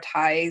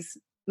prioritize,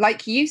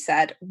 like you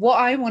said, what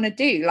I want to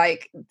do,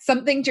 like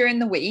something during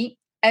the week.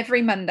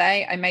 Every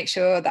Monday, I make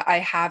sure that I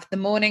have the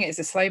morning is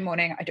a slow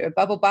morning. I do a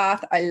bubble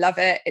bath. I love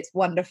it. It's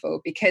wonderful,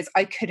 because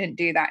I couldn't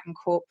do that in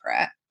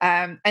corporate.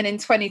 And in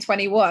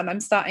 2021, I'm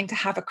starting to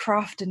have a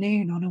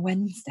crafternoon on a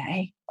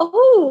Wednesday.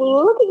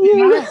 Oh, look at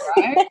you. Yeah,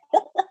 right?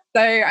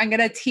 So I'm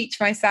going to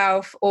teach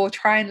myself or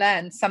try and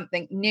learn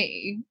something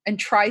new and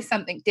try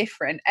something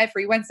different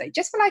every Wednesday,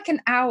 just for like an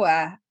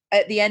hour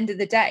at the end of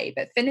the day,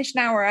 but finish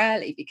an hour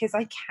early because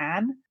I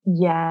can.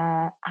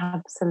 Yeah,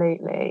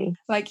 absolutely.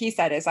 Like you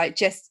said, it's like,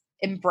 just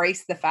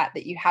embrace the fact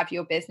that you have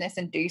your business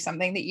and do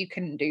something that you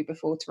couldn't do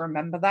before to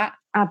remember that.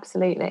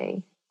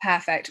 Absolutely.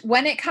 Perfect.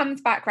 When it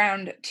comes back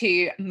round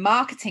to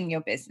marketing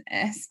your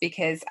business,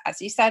 because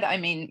as you said, I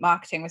mean,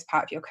 marketing was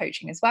part of your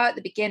coaching as well at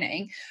the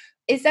beginning.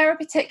 Is there a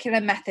particular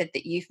method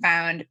that you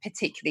found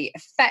particularly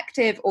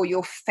effective, or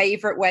your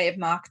favorite way of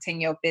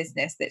marketing your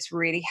business that's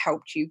really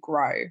helped you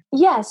grow?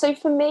 Yeah, so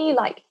for me,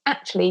 like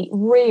actually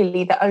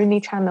really the only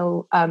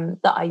channel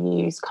that I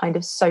use kind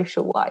of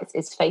social wise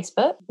is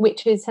Facebook,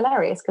 which is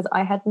hilarious because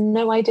I had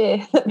no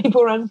idea that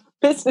people run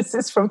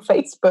businesses from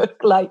Facebook.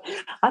 Like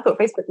I thought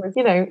Facebook was,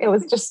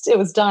 it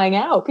was dying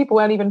out. People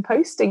weren't even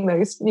posting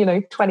those,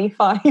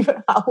 25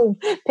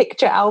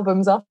 picture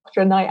albums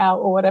after a night out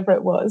or whatever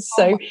it was.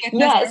 So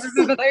yes, I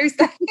remember those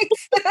days.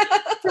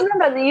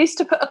 Remember they used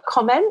to put a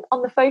comment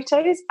on the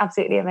photos.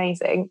 Absolutely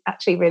amazing.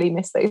 Actually really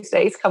miss those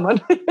days. Come on.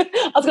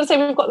 I was going to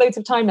say we've got loads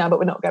of time now, but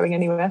we're not going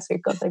anywhere. So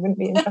God, they wouldn't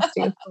be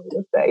interesting at all,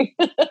 would they?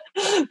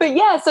 But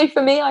yeah, so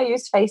for me, I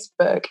use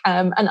Facebook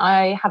and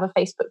I have a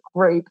Facebook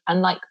group.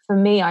 And like for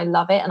me, I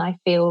love it. And I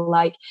feel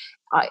like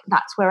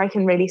that's where I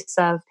can really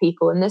serve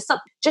people. And there's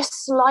something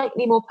just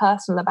slightly more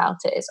personal about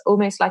it. It's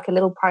almost like a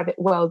little private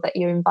world that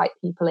you invite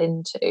people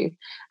into.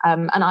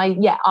 And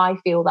I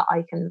feel that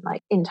I can,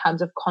 like, in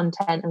terms of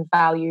content and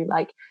value,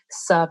 like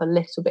serve a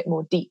little bit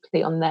more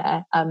deeply on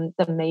there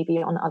than maybe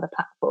on other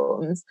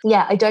platforms.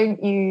 Yeah, I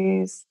don't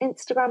use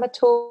Instagram at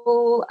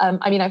all.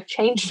 I've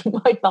changed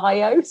my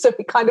bio, so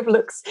it kind of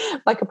looks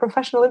like a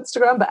professional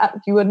Instagram, but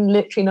you are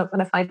literally not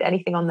going to find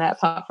anything on there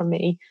apart from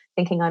me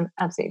thinking I'm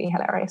absolutely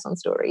hilarious on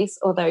stories,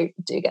 although I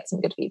do get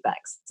some good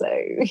feedbacks. So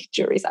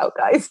jury's out,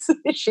 guys.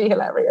 Is she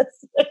hilarious?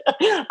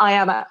 I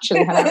am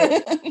actually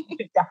hilarious. You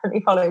should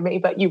definitely follow me,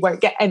 but you won't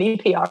get any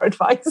PR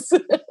advice.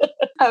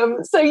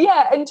 So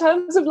yeah, in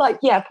terms of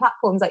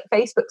platforms, like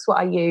Facebook's what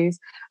I use.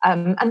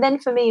 And then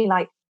for me,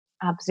 like,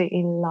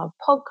 absolutely love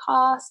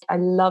podcasts. I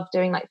love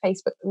doing like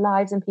Facebook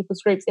lives in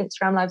people's groups,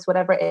 Instagram lives,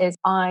 whatever it is.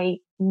 I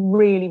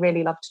really,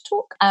 really love to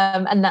talk.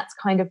 And that's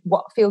kind of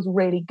what feels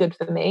really good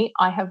for me.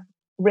 I have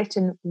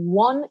written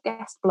one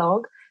guest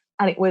blog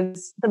and it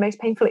was the most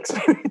painful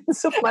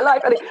experience of my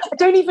life. And I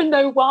don't even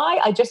know why.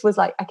 I just was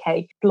like,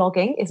 okay,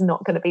 blogging is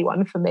not going to be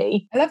one for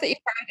me. I love that you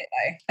tried it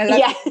though.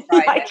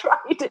 I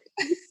tried it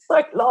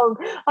so long.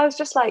 I was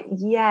just like,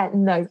 yeah,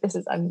 no,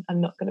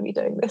 I'm not going to be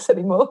doing this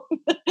anymore.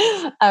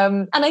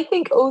 And I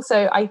think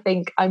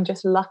I'm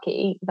just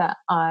lucky that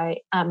I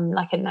am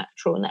like a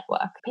natural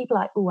network. People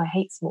are like, oh, I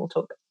hate small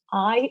talk.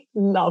 I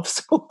love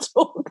small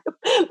talk.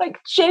 Like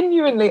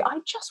genuinely, I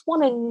just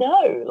want to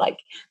know like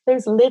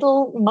those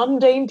little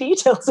mundane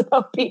details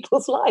about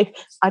people's life.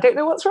 I don't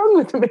know what's wrong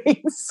with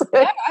me. So.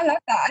 Yeah, I love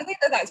that. I think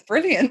that's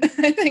brilliant.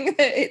 I think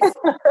that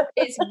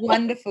it's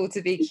wonderful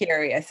to be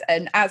curious.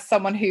 And as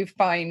someone who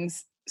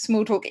finds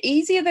small talk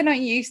easier than I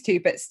used to,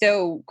 but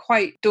still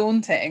quite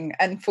daunting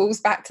and falls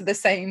back to the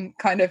same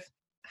kind of,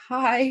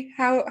 hi,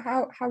 how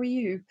are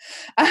you?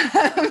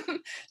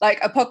 Like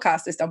a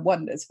podcast has done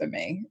wonders for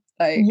me.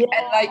 And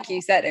like you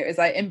said, it was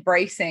like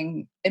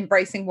embracing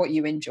what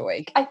you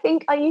enjoy. I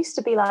think I used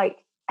to be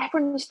like,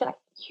 everyone used to be like,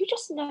 you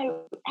just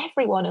know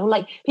everyone. Or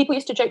like people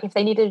used to joke if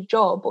they needed a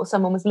job or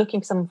someone was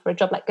looking for someone for a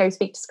job, like go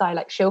speak to Skye,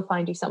 like she'll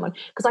find you someone.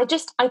 Because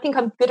I think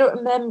I'm good at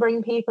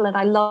remembering people and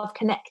I love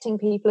connecting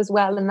people as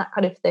well and that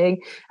kind of thing.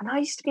 And I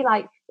used to be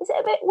like, is it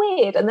a bit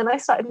weird? And then I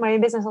started my own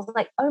business. I was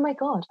like, oh my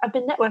God, I've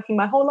been networking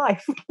my whole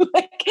life.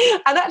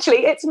 And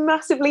actually it's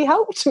massively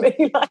helped me.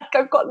 Like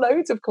I've got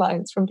loads of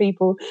clients from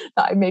people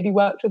that I maybe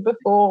worked with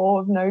before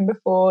or have known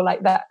before,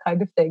 like that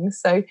kind of thing.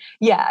 So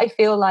yeah, I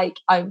feel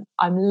like I'm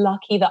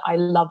lucky that I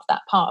love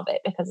that part of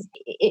it because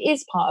it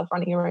is part of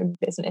running your own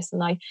business.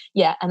 And I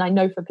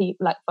know for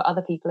people, like for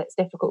other people, it's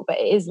difficult, but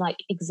it is like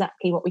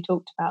exactly what we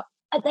talked about.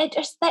 There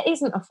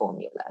isn't a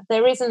formula.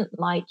 There isn't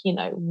like,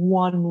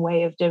 one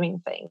way of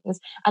doing things.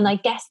 And I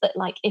guess that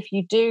like, if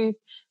you do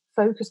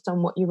focus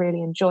on what you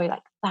really enjoy,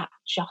 like that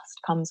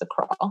just comes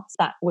across,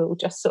 that will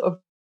just sort of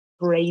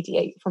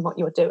radiate from what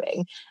you're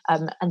doing.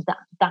 And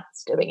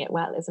that's doing it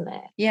well, isn't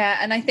it? Yeah.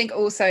 And I think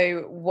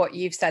also what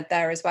you've said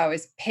there as well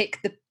is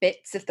pick the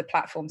bits of the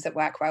platforms that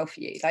work well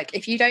for you. Like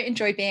if you don't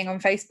enjoy being on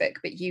Facebook,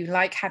 but you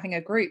like having a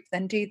group,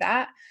 then do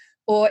that.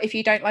 Or if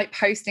you don't like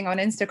posting on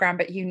Instagram,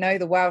 but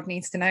the world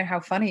needs to know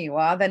how funny you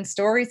are, then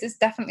stories is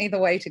definitely the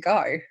way to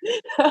go.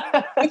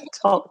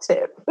 Top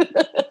tip.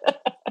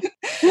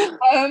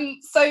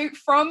 So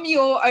from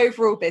your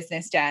overall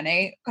business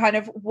journey, kind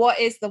of what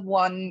is the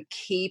one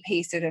key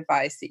piece of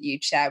advice that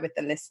you'd share with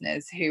the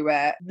listeners who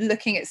are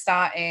looking at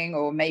starting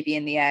or maybe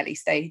in the early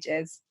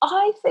stages?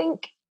 I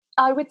think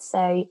I would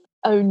say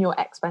own your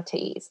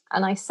expertise.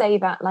 And I say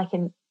that like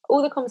in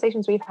all the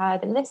conversations we've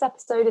had in this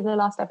episode, in the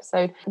last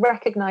episode,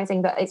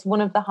 recognizing that it's one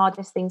of the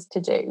hardest things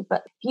to do.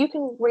 But you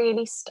can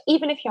really,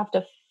 even if you have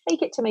to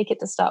fake it to make it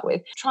to start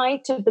with, try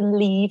to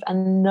believe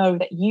and know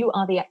that you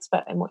are the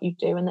expert in what you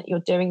do and that you're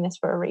doing this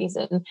for a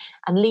reason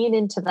and lean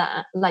into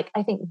that. Like,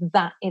 I think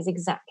that is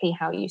exactly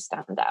how you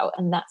stand out.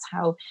 And that's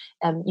how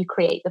you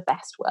create the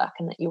best work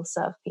and that you'll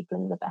serve people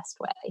in the best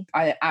way.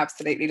 I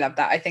absolutely love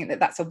that. I think that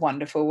that's a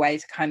wonderful way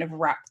to kind of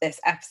wrap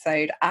this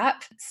episode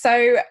up.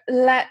 So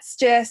let's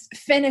just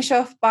finish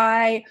off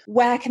by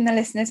where can the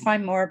listeners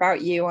find more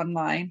about you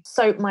online?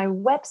 So my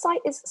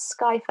website is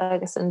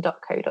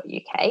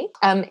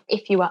skyeferguson.co.uk.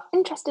 If you are are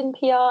interested in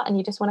PR and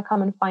you just want to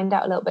come and find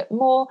out a little bit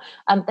more,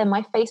 then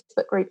my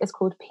Facebook group is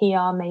called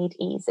PR Made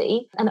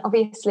Easy. And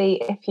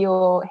obviously, if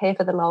you're here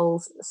for the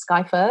lols,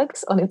 Skye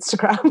Fergs on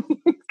Instagram,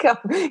 go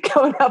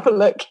and have a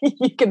look.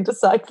 You can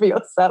decide for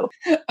yourself.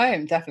 I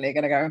am definitely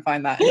going to go and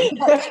find that.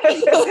 No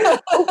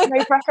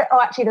pressure.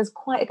 Oh, actually, there's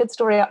quite a good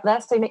story up there,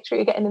 so make sure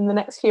you get in the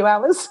next few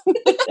hours.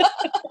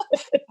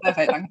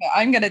 Perfect.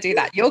 I'm going to do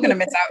that. You're going to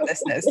miss out,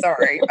 listeners.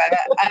 Sorry, but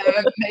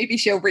maybe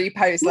she'll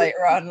repost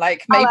later on.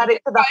 Like maybe I'll add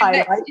it to the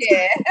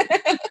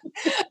highlights.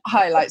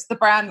 Highlights the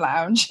brand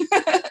lounge.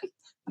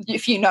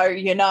 If you know,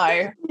 you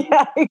know.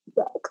 Yeah,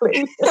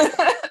 exactly.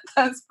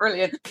 That's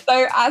brilliant.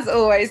 So as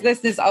always,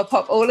 listeners, I'll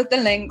pop all of the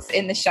links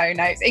in the show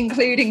notes,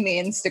 including the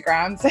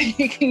Instagram, so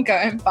you can go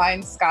and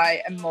find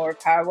Skye and more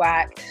of her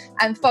work,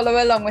 and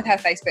follow along with her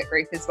Facebook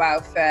group as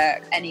well for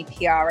any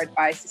PR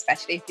advice,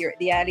 especially if you're at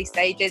the early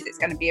stages. It's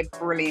going to be a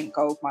brilliant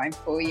goldmine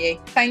for you.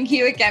 Thank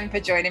you again for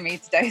joining me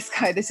today,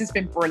 Skye. This has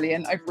been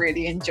brilliant. I've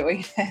really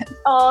enjoyed it.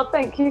 Oh,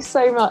 thank you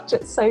so much.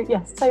 It's so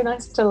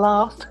nice to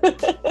laugh.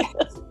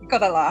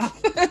 Gotta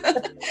laugh.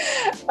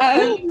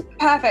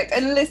 Perfect.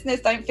 And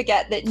listeners, don't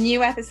forget that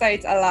new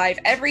episodes are live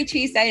every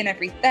Tuesday and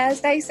every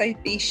Thursday, so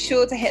be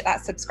sure to hit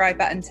that subscribe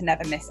button to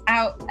never miss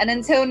out. And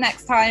until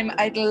next time,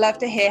 I'd love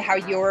to hear how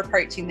you're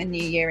approaching the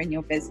new year in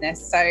your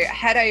business. So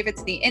head over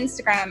to the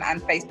Instagram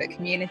and Facebook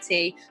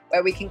community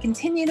where we can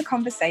continue the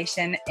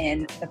conversation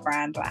in the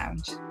Brand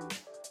Lounge.